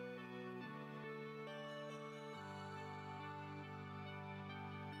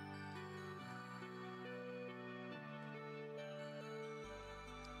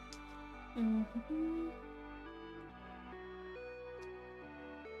 Mm-hmm.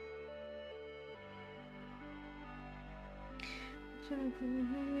 So I put it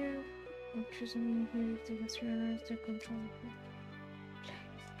here. I'll choose something here if the gets realized to control it.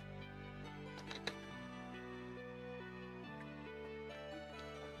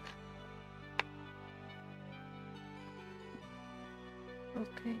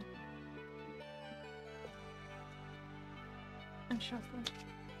 Okay. And shuffle.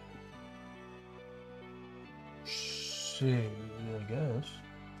 See, I guess.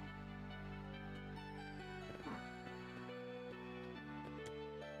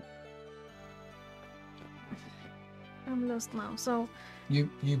 I'm lost now. So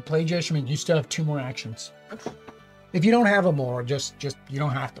You play Jeshurun, you still have 2 more actions. If you don't have them more, just you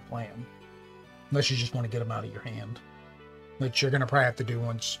don't have to play them. Unless you just want to get them out of your hand. Which you're going to probably have to do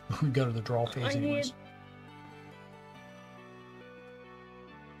once we go to the draw phase anyways.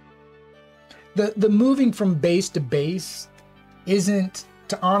 The moving from base to base isn't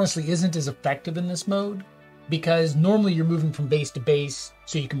as effective in this mode, because normally you're moving from base to base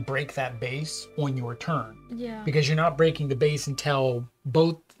so you can break that base on your turn. Yeah. Because you're not breaking the base until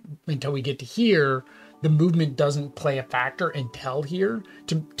we get to here. The movement doesn't play a factor until here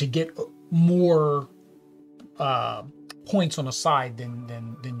to get more points on a side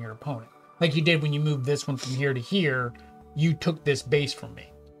than your opponent. Like you did when you moved this one from here to here, you took this base from me.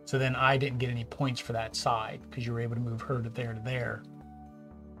 So then I didn't get any points for that side because you were able to move her to there.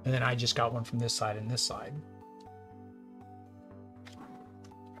 And then I just got one from this side and this side.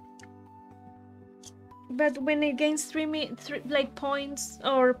 But when it gains 3 points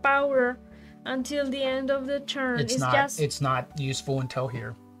or power until the end of the turn, it's not useful until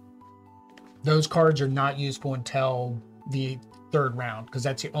here. Those cards are not useful until the 3rd round because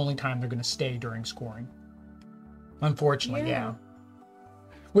that's the only time they're going to stay during scoring. Unfortunately, yeah.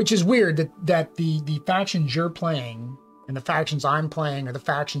 Which is weird that the factions you're playing and the factions I'm playing are the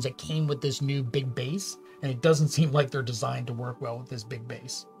factions that came with this new big base, and it doesn't seem like they're designed to work well with this big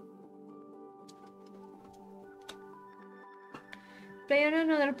base. Play on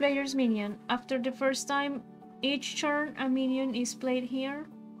another player's minion. After the first time, each turn a minion is played here.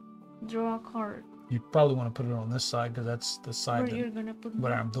 Draw a card. You probably want to put it on this side because that's the side where you're gonna put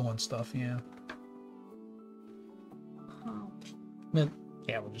where I'm doing stuff. Yeah. Oh.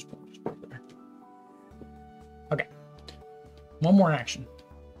 Yeah, we'll just put it there. Okay. One more action.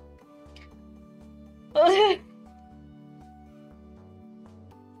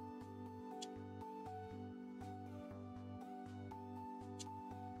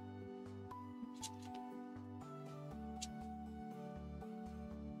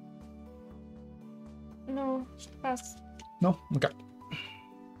 No, pass. No? Okay.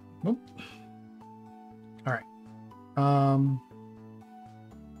 Nope. All right.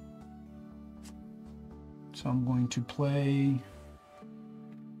 So I'm going to play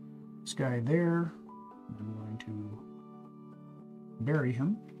this guy there. I'm going to bury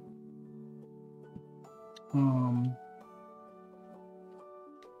him. I'm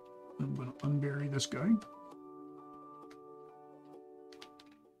going to unbury this guy.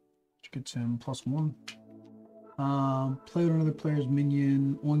 Which gets him +1. Play with another player's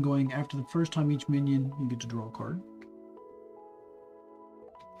minion. Ongoing. After the first time each minion, you get to draw a card.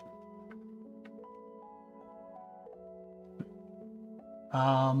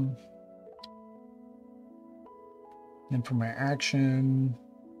 Then for my action,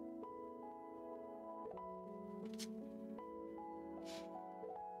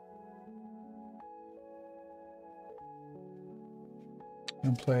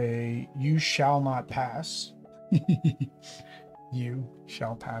 and play You Shall Not Pass. You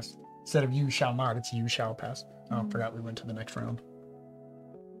shall pass. Instead of You Shall Not, it's You Shall Pass. Oh, I forgot we went to the next round.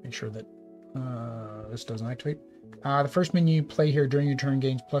 Make sure that this doesn't activate. The first minion you play here during your turn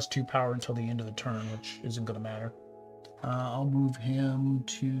gains +2 power until the end of the turn, which isn't going to matter. I'll move him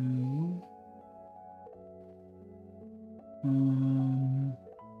to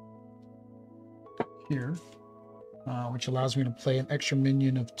Here, which allows me to play an extra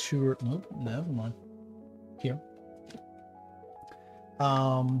minion of 2 or nope, never mind. Here.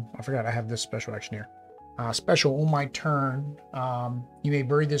 I forgot I have this special action here. Special on my turn, you may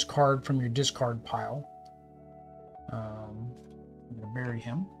bury this card from your discard pile. I'm gonna bury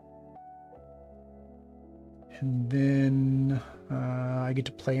him. And then I get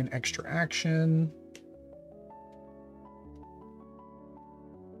to play an extra action.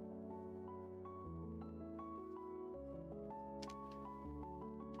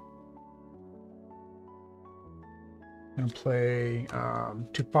 I'm gonna play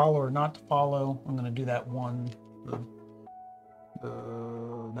to follow or not to follow. I'm gonna do that one,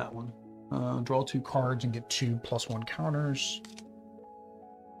 that one. Draw 2 cards and get 2 +1 counters.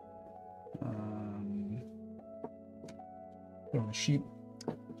 Put on the sheep.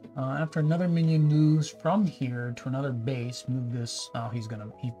 After another minion moves from here to another base, move this. Oh, he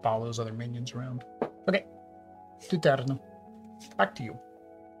follows other minions around. Okay, Tutarno. Back to you.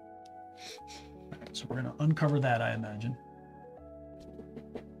 Right, so we're gonna uncover that, I imagine.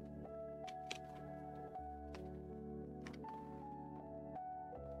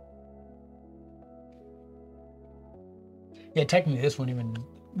 Yeah, technically this wouldn't even...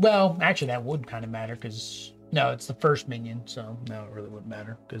 Well, actually that would kind of matter because... No, it's the first minion, so no, it really wouldn't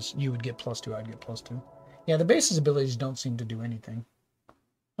matter because you would get +2, I'd get +2. Yeah, the base's abilities don't seem to do anything.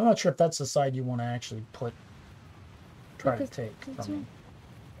 I'm not sure if that's the side you want to actually try to take from me.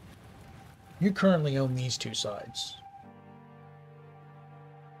 You currently own these 2 sides.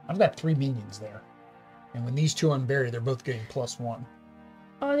 I've got 3 minions there. And when these 2 unbury, they're both getting +1.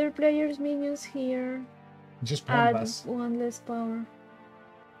 Other players' minions here. Just one add less. 1 less power.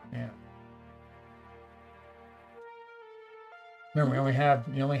 Yeah. Remember, you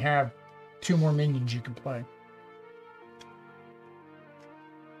only have 2 more minions you can play.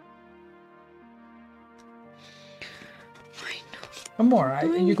 One more.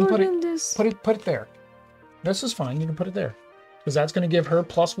 You can put it there. This is fine. You can put it there because that's going to give her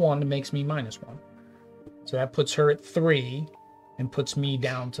 +1 and makes me -1. So that puts her at 3 and puts me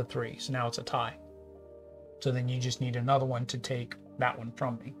down to 3. So now it's a tie. So then you just need another one to take that one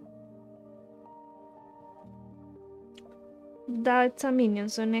from me. That's a minion,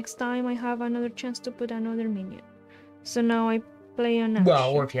 so next time I have another chance to put another minion. So now I play an action.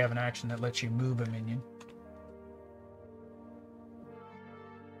 Well, or if you have an action that lets you move a minion.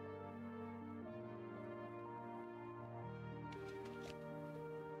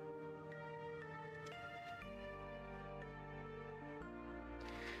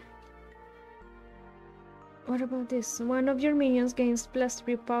 What about this? One of your minions gains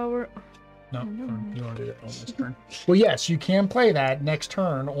 +3 power. No, you want to do that on this turn. Well, yes, you can play that next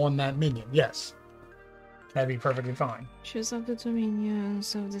turn on that minion. Yes. That'd be perfectly fine. Choose up to 2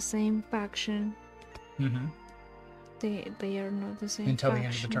 minions of the same faction. Mm-hmm. They are not the same until faction. the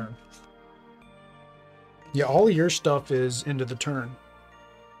end of the turn. Yeah, all of your stuff is into the turn.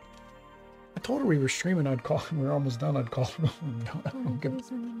 I told her we were streaming, I'd call we were almost done, I'd call her.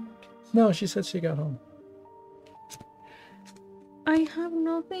 No, she said she got home. I have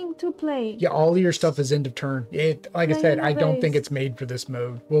nothing to play. Yeah, all of your stuff is end of turn. Like I said, I don't think it's made for this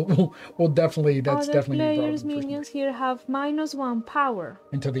mode. We'll definitely, that's Other definitely a problem. players' minions here have -1 power.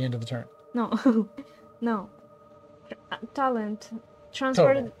 Until the end of the turn. No, no. Talent.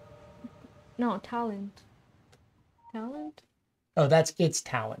 Transfer. Total. No, talent. Talent? Oh, that's its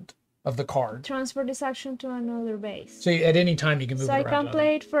talent of the card. Transfer this action to another base. So at any time you can move it So I around. can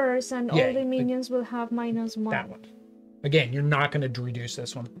play it first and all the minions will have -1. That one. Again, you're not going to reduce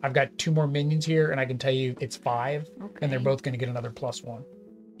this one. I've got 2 more minions here, and I can tell you it's 5, and they're both going to get another +1.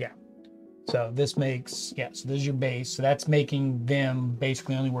 Yeah. So this makes, yeah, so this is your base. So that's making them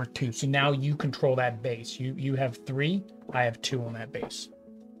basically only worth 2. So now you control that base. You have 3, I have 2 on that base.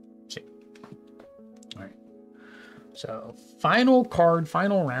 See. All right. So final card,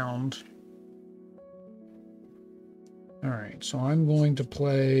 final round. All right, so I'm going to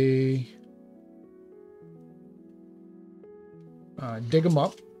play... dig them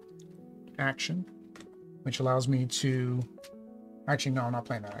up action, which allows me to actually, no, I'm not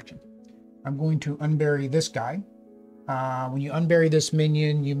playing that action. I'm going to unbury this guy. When you unbury this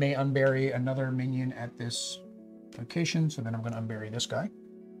minion, you may unbury another minion at this location. So then I'm going to unbury this guy.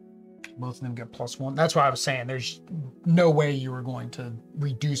 Both of them get +1. That's why I was saying there's no way you were going to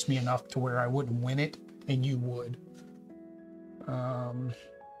reduce me enough to where I wouldn't win it, and you would.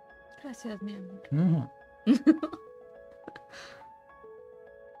 Gracias, mi amor. Mm-hmm.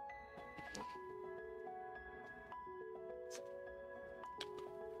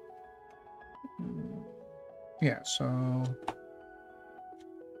 Yeah, so I'm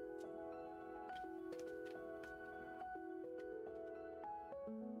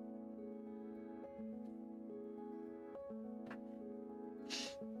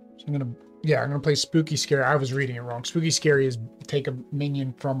gonna play Spooky Scary. I was reading it wrong. Spooky Scary is take a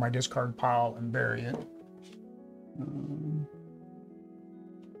minion from my discard pile and bury it.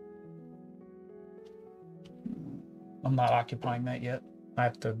 I'm not occupying that yet. I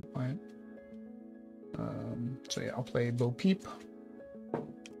have to buy it. So yeah, I'll play Bo Peep.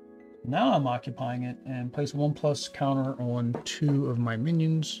 Now I'm occupying it and place 1+ counter on 2 of my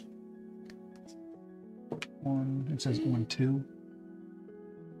minions. It says on 2.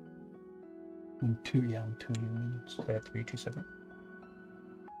 On 2, yeah, on 2 minions. So I have to be 2 separate.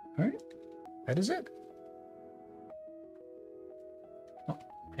 Alright, that is it. Oh,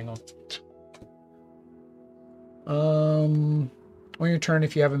 hang on. On your turn,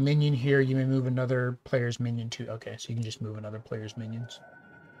 if you have a minion here, you may move another player's minion to. Okay, so you can just move another player's minions.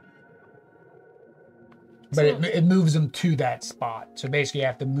 But it moves them to that spot. So basically, you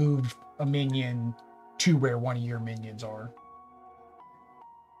have to move a minion to where one of your minions are.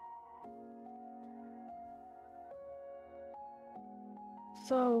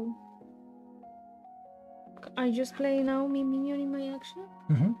 So, I just play now my minion in my action?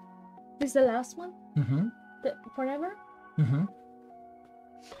 Mm-hmm. This is the last one? Mm-hmm. Forever? Mm-hmm.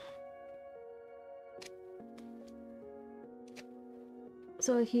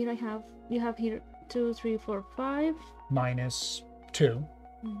 So here you have here 2, 3, 4, 5. Minus 2.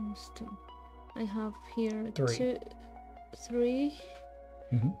 Minus 2. I have here 3. 2, 3.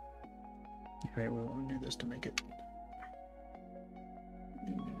 Mm-hmm. Okay, we want to do this to make it.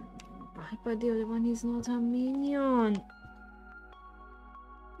 But the other one is not a minion.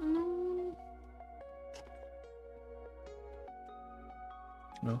 No.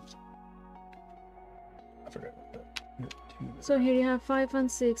 No. I forgot what that. So here you have 5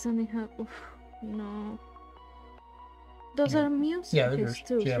 and 6, and they have. Oof, no. Those are meals? Yeah, okay, there's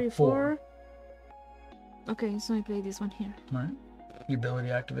 2, 3, 4. 4. Okay, so I play this one here. Alright. The ability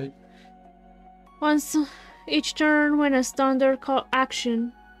activate. Once each turn, when a standard call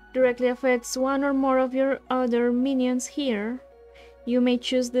action directly affects one or more of your other minions here, you may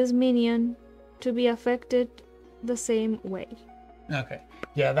choose this minion to be affected the same way. Okay.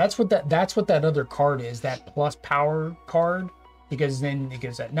 Yeah, that's what that other card is, that plus power card, because then it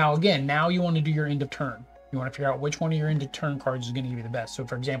gives that. Now again, now you want to do your end of turn. You want to figure out which one of your end of turn cards is going to give you the best. So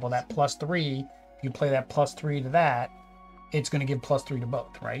for example, that +3, if you play that +3 to that, it's going to give +3 to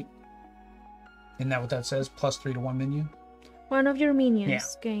both, right? Isn't that what that says? +3 to one minion? One of your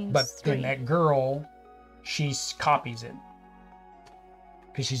minions gains But 3. then that girl, she copies it.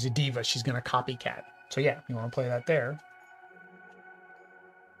 Because she's a diva, she's going to copycat. So yeah, you want to play that there.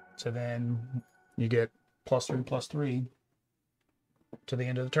 So then you get +3/+3 to the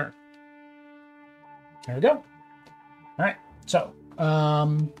end of the turn. There we go. All right. So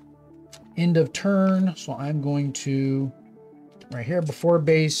end of turn. So I'm going to right here before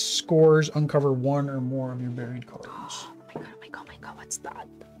base scores, uncover 1 or more of your buried cards. Oh my god, what's that?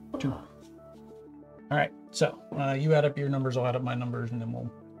 2. All right. So you add up your numbers, I'll add up my numbers, and then we'll.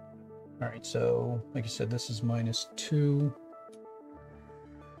 All right. So like I said, this is -2.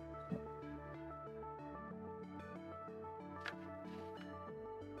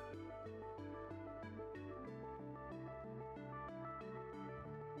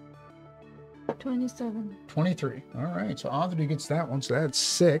 $27. 23. All right, so Audrey gets that one, so that's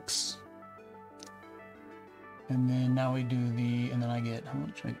 6. And then now we do and then I get, how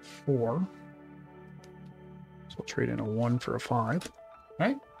much? I get 4. So we'll trade in a 1 for a 5. All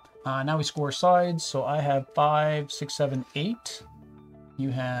right, now we score sides. So I have 5, 6, 7, 8. You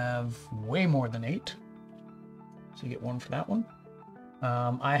have way more than 8. So you get 1 for that one.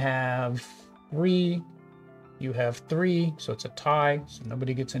 I have 3. You have 3, so it's a tie, so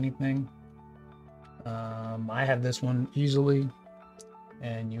nobody gets anything. I have this one easily,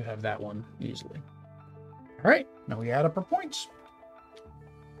 and you have that one easily. All right, now we add up our points.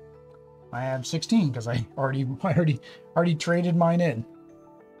 I have 16 because I already traded mine in.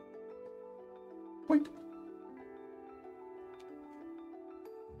 Point.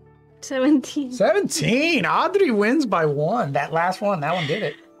 17. 17. Audrey wins by 1. That last one, that one did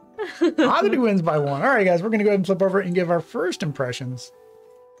it. Audrey wins by 1. All right, guys, we're gonna go ahead and flip over and give our first impressions.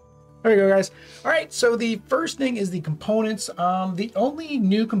 There we go, guys. All right, so the first thing is the components. The only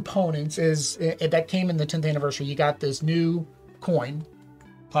new components is that came in the 10th anniversary. You got this new coin,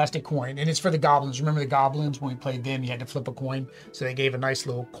 plastic coin, and it's for the goblins. Remember the goblins, when we played them, you had to flip a coin, so they gave a nice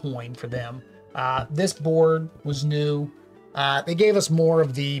little coin for them. This board was new. They gave us more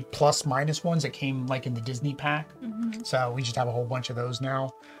of the plus minus ones that came like in the Disney pack. So we just have a whole bunch of those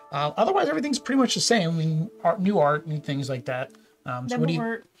now. Otherwise, everything's pretty much the same. I mean, new art, new things like that. So what do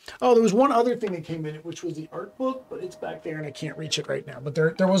you... Oh, there was one other thing that came in, which was the art book, but it's back there and I can't reach it right now. But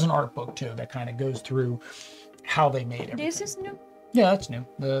there was an art book too that kind of goes through how they made everything. This is new? Yeah, that's new.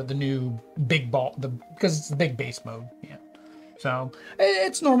 The new big ball, because it's the big base mode. Yeah. So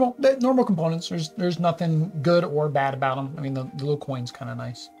it's normal. Normal components. There's nothing good or bad about them. I mean, the little coin's kind of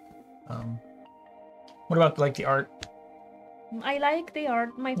nice. What about like the art? I like the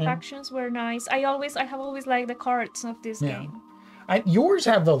art. My factions were nice. I have always liked the cards of this game. Yours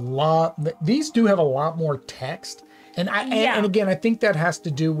have a lot. These do have a lot more text, and and again, I think that has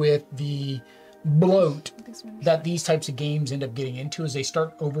to do with the bloat that these types of games end up getting into, is they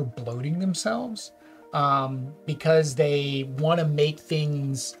start over bloating themselves because they want to make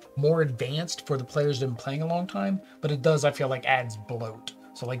things more advanced for the players that have been playing a long time. But it does, I feel like, adds bloat.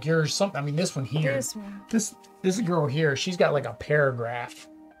 So like yours, I mean, this one here, this girl here, she's got like a paragraph.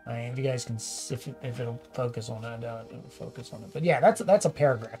 I mean, if you guys can, if it'll focus on it, it'll focus on it. But yeah, that's a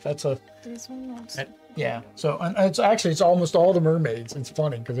paragraph. That's a. This one also. Yeah. So it's almost all the mermaids. It's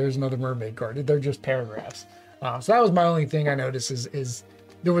funny because there's another mermaid card. They're just paragraphs. So that was my only thing I noticed is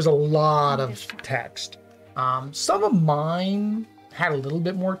there was a lot of text. Some of mine had a little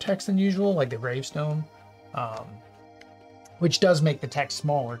bit more text than usual, like the gravestone, which does make the text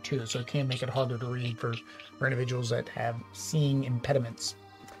smaller too. So it can make it harder to read for individuals that have seeing impediments.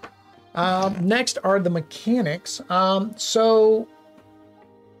 Next are the mechanics. So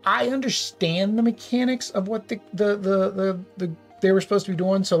I understand the mechanics of what they were supposed to be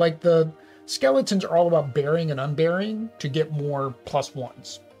doing. So like the skeletons are all about burying and unburying to get more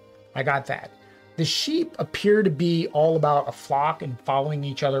 +1s. I got that. The sheep appear to be all about a flock and following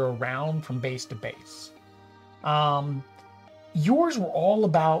each other around from base to base. Yours were all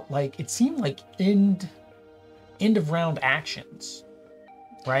about, like, it seemed like end of round actions.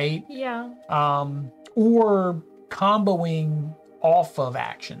 Right? Yeah. Or comboing off of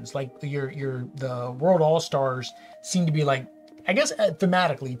actions. Like the World All-Stars seem to be like, I guess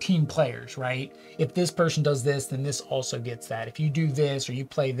thematically, team players, right? If this person does this, then this also gets that. If you do this, or you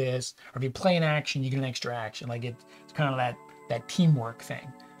play this, or if you play an action, you get an extra action. Like it's kind of that teamwork thing.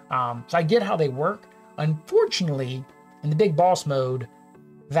 So I get how they work. Unfortunately, in the big boss mode,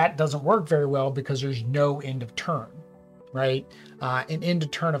 that doesn't work very well because there's no end of turn. Right? And end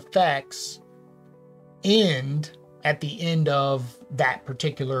of turn effects end at the end of that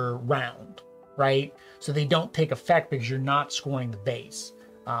particular round, right? So they don't take effect because you're not scoring the base.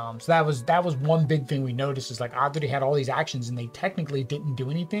 So that was one big thing we noticed, is like Audrey had all these actions and they technically didn't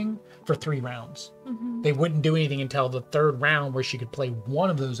do anything for 3 rounds. They wouldn't do anything until the 3rd round, where she could play one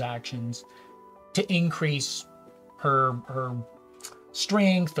of those actions to increase her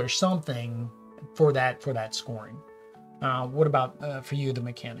strength or something for that scoring. What about for you, the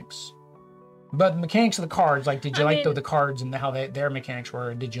mechanics? But the mechanics of the cards, like, did you like the cards and how their mechanics were?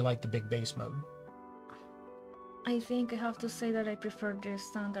 Or did you like the big base mode? I think I have to say that I prefer the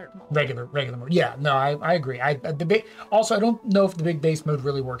standard mode. Regular mode. Yeah, no, I agree. Also, I don't know if the big base mode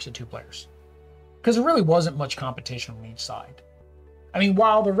really works at 2 players, because there really wasn't much competition on each side. I mean,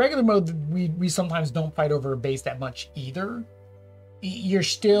 while the regular mode, we sometimes don't fight over a base that much either. You're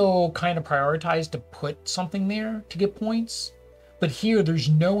still kind of prioritized to put something there to get points. But here, there's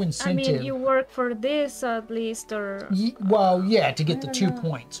no incentive. I mean, you work for this at least, or... Well, yeah, to get the 2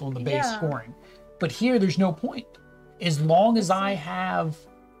 points on the base scoring. But here, there's no point. As long as I have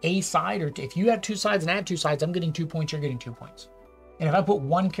a side, or if you have 2 sides and I have 2 sides, I'm getting 2 points, you're getting 2 points. And if I put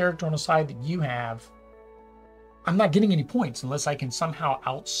one character on a side that you have, I'm not getting any points unless I can somehow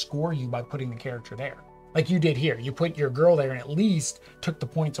outscore you by putting the character there. Like you did here. You put your girl there and at least took the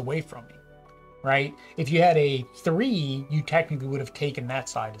points away from me, right? If you had a 3, you technically would have taken that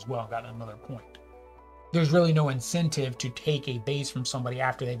side as well and gotten another point. There's really no incentive to take a base from somebody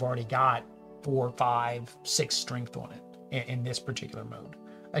after they've already got 4, 5, 6 strength on it in this particular mode.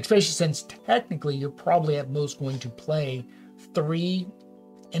 Especially since technically you're probably at most going to play 3,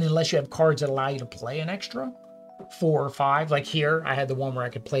 and unless you have cards that allow you to play an extra 4 or 5, like here, I had the one where I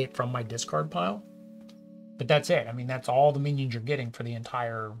could play it from my discard pile. But that's it. I mean, that's all the minions you're getting for the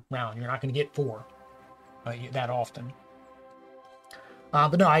entire round. You're not going to get 4 that often.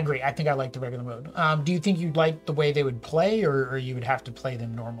 But no, I agree. I think I like the regular mode. Do you think you'd like the way they would play, or you would have to play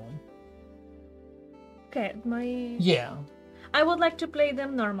them normally? Okay, Yeah. I would like to play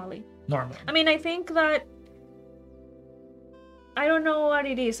them normally. Normally. I mean, I think that... I don't know what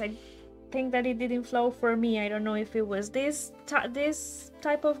it is. I think that it didn't flow for me. I don't know if it was this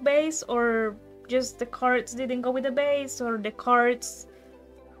type of base, or just the cards didn't go with the base, or the cards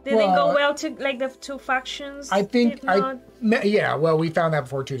didn't go well to like the two factions? I think yeah, well, we found that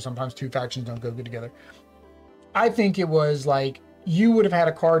before too. Sometimes two factions don't go good together. I think it was like you would have had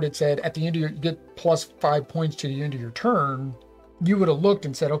a card that said at the end of your get plus 5 points to the end of your turn. You would have looked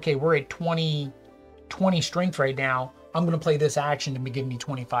and said, okay, we're at 20 strength right now. I'm going to play this action to give me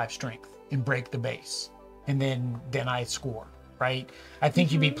 25 strength and break the base. And then I score, right? I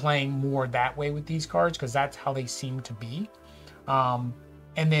think you'd be playing more that way with these cards because that's how they seem to be. And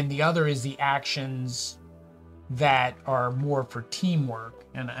then the other is the actions that are more for teamwork.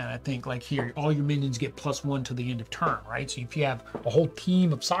 And I think like here, all your minions get +1 to the end of turn, right? So if you have a whole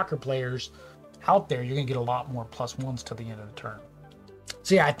team of soccer players out there, you're going to get a lot more +1s to the end of the turn.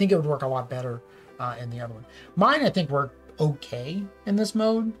 So yeah, I think it would work a lot better in the other one. Mine, I think, work okay in this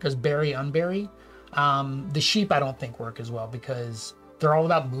mode because bury, unbury. The sheep I don't think work as well because they're all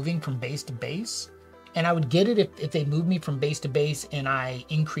about moving from base to base. And I would get it if they moved me from base to base and I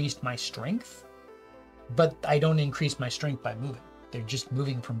increased my strength, but I don't increase my strength by moving. They're just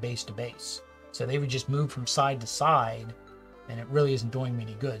moving from base to base. So they would just move from side to side and it really isn't doing me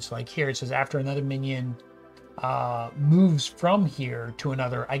any good. So like here it says after another minion moves from here to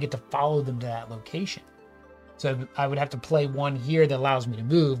another, I get to follow them to that location. So I would have to play one here that allows me to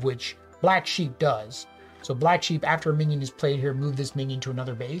move, which Black Sheep does. So Black Sheep, after a minion is played here, move this minion to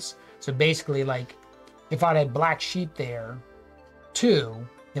another base. So basically, like, if I'd had Black Sheep there, too,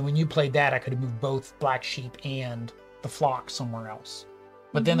 then when you played that, I could have moved both Black Sheep and the flock somewhere else.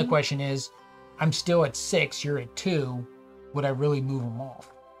 But then the question is, I'm still at 6, you're at 2, would I really move them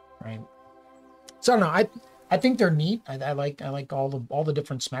off, right? So I don't know, I think they're neat. I like all the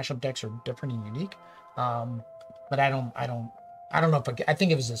different smash up decks are different and unique. But I don't know if I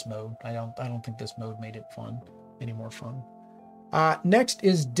think it was this mode. I don't think this mode made it fun, any more fun. Next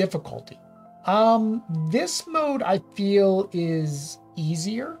is difficulty. This mode I feel is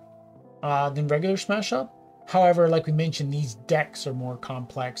easier than regular smash up. However, like we mentioned, these decks are more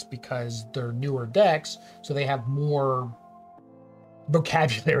complex because they're newer decks, so they have more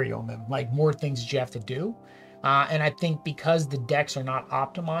vocabulary on them, like more things that you have to do. And I think because the decks are not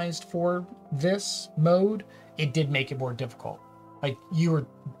optimized for this mode, it did make it more difficult. Like you were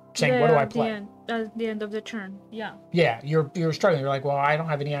saying, what do I play? At the end of the turn, yeah. Yeah, you're struggling. You're like, well, I don't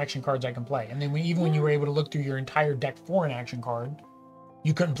have any action cards I can play. And then even when you were able to look through your entire deck for an action card,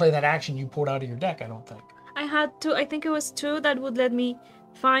 you couldn't play that action you pulled out of your deck, I don't think. I think it was 2 that would let me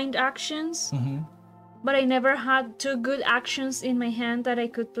find actions. But I never had 2 good actions in my hand that I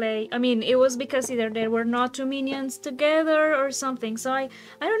could play. I mean, it was because either there were not 2 minions together or something. So I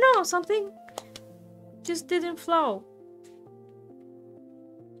don't know, something just didn't flow.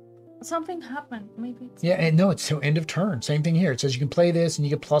 Something happened, maybe. Yeah, and no, it's till end of turn. Same thing here. It says you can play this and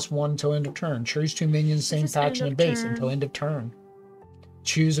you get +1 until end of turn. Choose 2 minions, same faction and base until end of turn.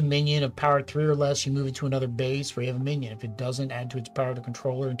 Choose a minion of power 3 or less. You move it to another base where you have a minion. If it doesn't, add to its power the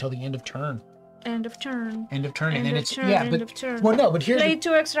controller until the end of turn. End of turn. End of turn, and then it's end of turn. Well, no, but here's play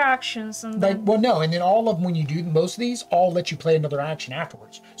 2 extra actions, and then... well, no, and then all of them, when you do most of these, all let you play another action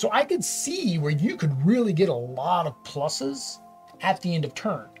afterwards. So I could see where you could really get a lot of pluses at the end of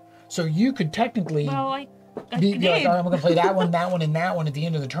turn. So you could technically be like, I'm going to play that one, and that one at the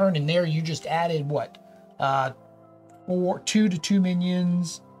end of the turn, and there you just added what, 2 to 2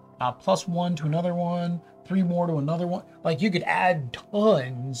 minions, +1 to another one, 3 more to another one. Like you could add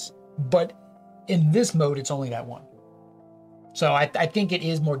tons, but in this mode, it's only that one. So I think it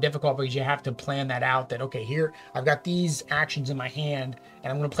is more difficult because you have to plan that out that, okay, here, I've got these actions in my hand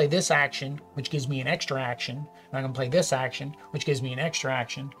and I'm going to play this action, which gives me an extra action. And I'm going to play this action, which gives me an extra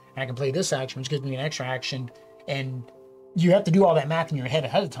action. And I can play this action, which gives me an extra action. And you have to do all that math in your head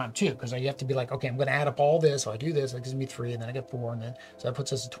ahead of time too, because you have to be like, okay, I'm going to add up all this. So I do this, that gives me 3, and then I get 4. And then, so that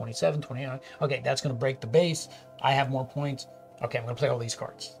puts us at 27, 29. Okay, that's going to break the base. I have more points. Okay, I'm going to play all these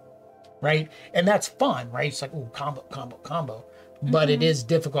cards. Right? And that's fun, right? It's like, ooh, combo, combo, combo. But it is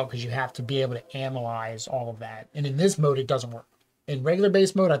difficult because you have to be able to analyze all of that. And in this mode, it doesn't work. In regular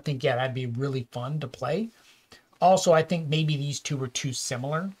base mode, I think, yeah, that'd be really fun to play. Also, I think maybe these two were too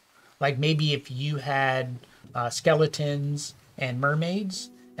similar. Like maybe if you had skeletons and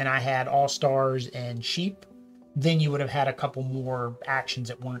mermaids, and I had all-stars and sheep, then you would have had a couple more actions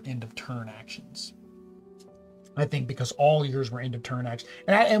that weren't end of turn actions. I think because all yours were end of turn actions.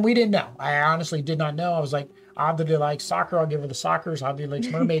 And we didn't know. I honestly did not know. I was like, Abdi likes soccer, I'll give her the soccers. Abdi likes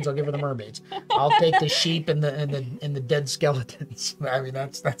mermaids, I'll give her the mermaids. I'll take the sheep and the dead skeletons. I mean,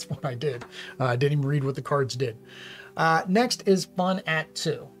 that's what I did. I didn't even read what the cards did. Next is fun at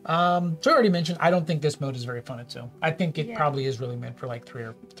 2. So I already mentioned, I don't think this mode is very fun at 2. I think it probably is really meant for like 3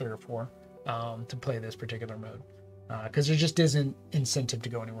 or 4. to play this particular mode, because there just isn't incentive to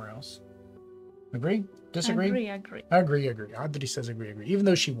go anywhere else. Agree? Disagree? Agree. Agree. Audrey says agree. Even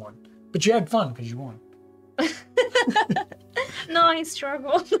though she won, but you had fun because you won. No, I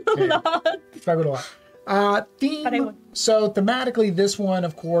struggled a lot. Struggled a lot. Theme. But I won. So thematically, this one,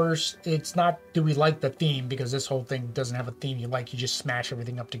 of course, it's not do we like the theme, because this whole thing doesn't have a theme you like. You just smash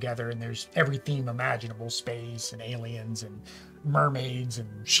everything up together, and there's every theme imaginable: space and aliens and mermaids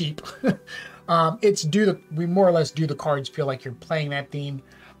and sheep. We more or less do the cards feel like you're playing that theme.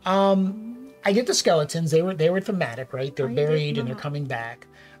 I get the skeletons. They were thematic, right? They're buried and they're coming back.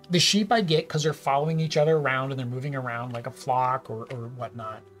 The sheep I get because they're following each other around and they're moving around like a flock or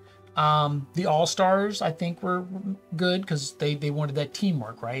whatnot. The All-Stars I think were good because they wanted that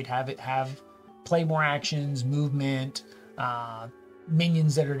teamwork, right? Play more actions, movement,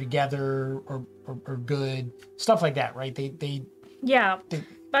 minions that are together or good, stuff like that, right?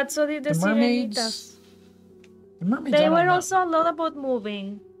 But so did the mermaids. The mermaids, they were also a lot about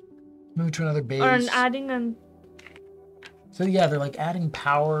moving. Move to another base. Or adding So yeah, they're like adding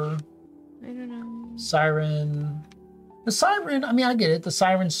power. I don't know. Siren. The siren, I mean, I get it. The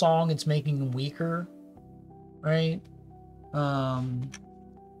siren song, it's making them weaker, right?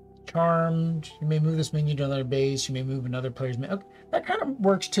 Charmed. You may move this minion to another base. You may move another player's. Okay, that kind of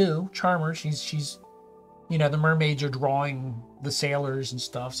works too. Charmer. She's. The mermaids are drawing the sailors and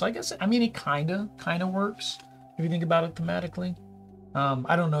stuff. So I guess it kind of works if you think about it thematically.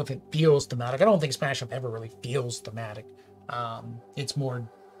 I don't know if it feels thematic. I don't think Smash Up ever really feels thematic. It's more,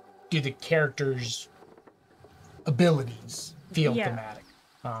 do the characters' abilities feel thematic?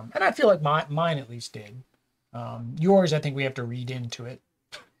 And I feel like mine at least did. Yours, I think we have to read into it.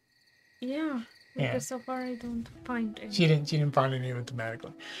 Yeah, because so far I don't find any. She didn't find any of it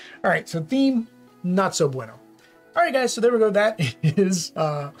thematically. All right, so theme, not so bueno. All right, guys, so there we go. That is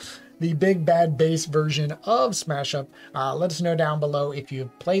the big bad base version of Smash Up. Let us know down below if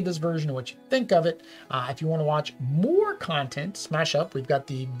you've played this version and what you think of it. If you want to watch more content, Smash Up, we've got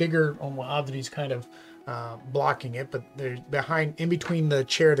the bigger, Audrey's kind of blocking it, but there's in between the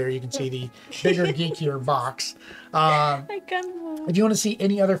chair there, you can see the bigger, geekier box. I can't move. If you want to see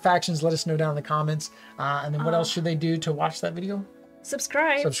any other factions, let us know down in the comments. And then what else should they do to watch that video?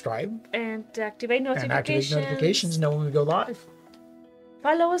 Subscribe. And activate notifications. Know when we go live.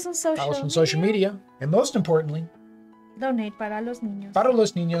 Follow us on social media. And most importantly, donate para los niños. Para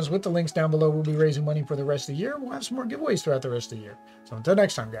los niños, with the links down below. We'll be raising money for the rest of the year. We'll have some more giveaways throughout the rest of the year. So until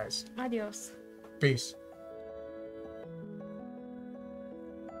next time, guys. Adios. Peace.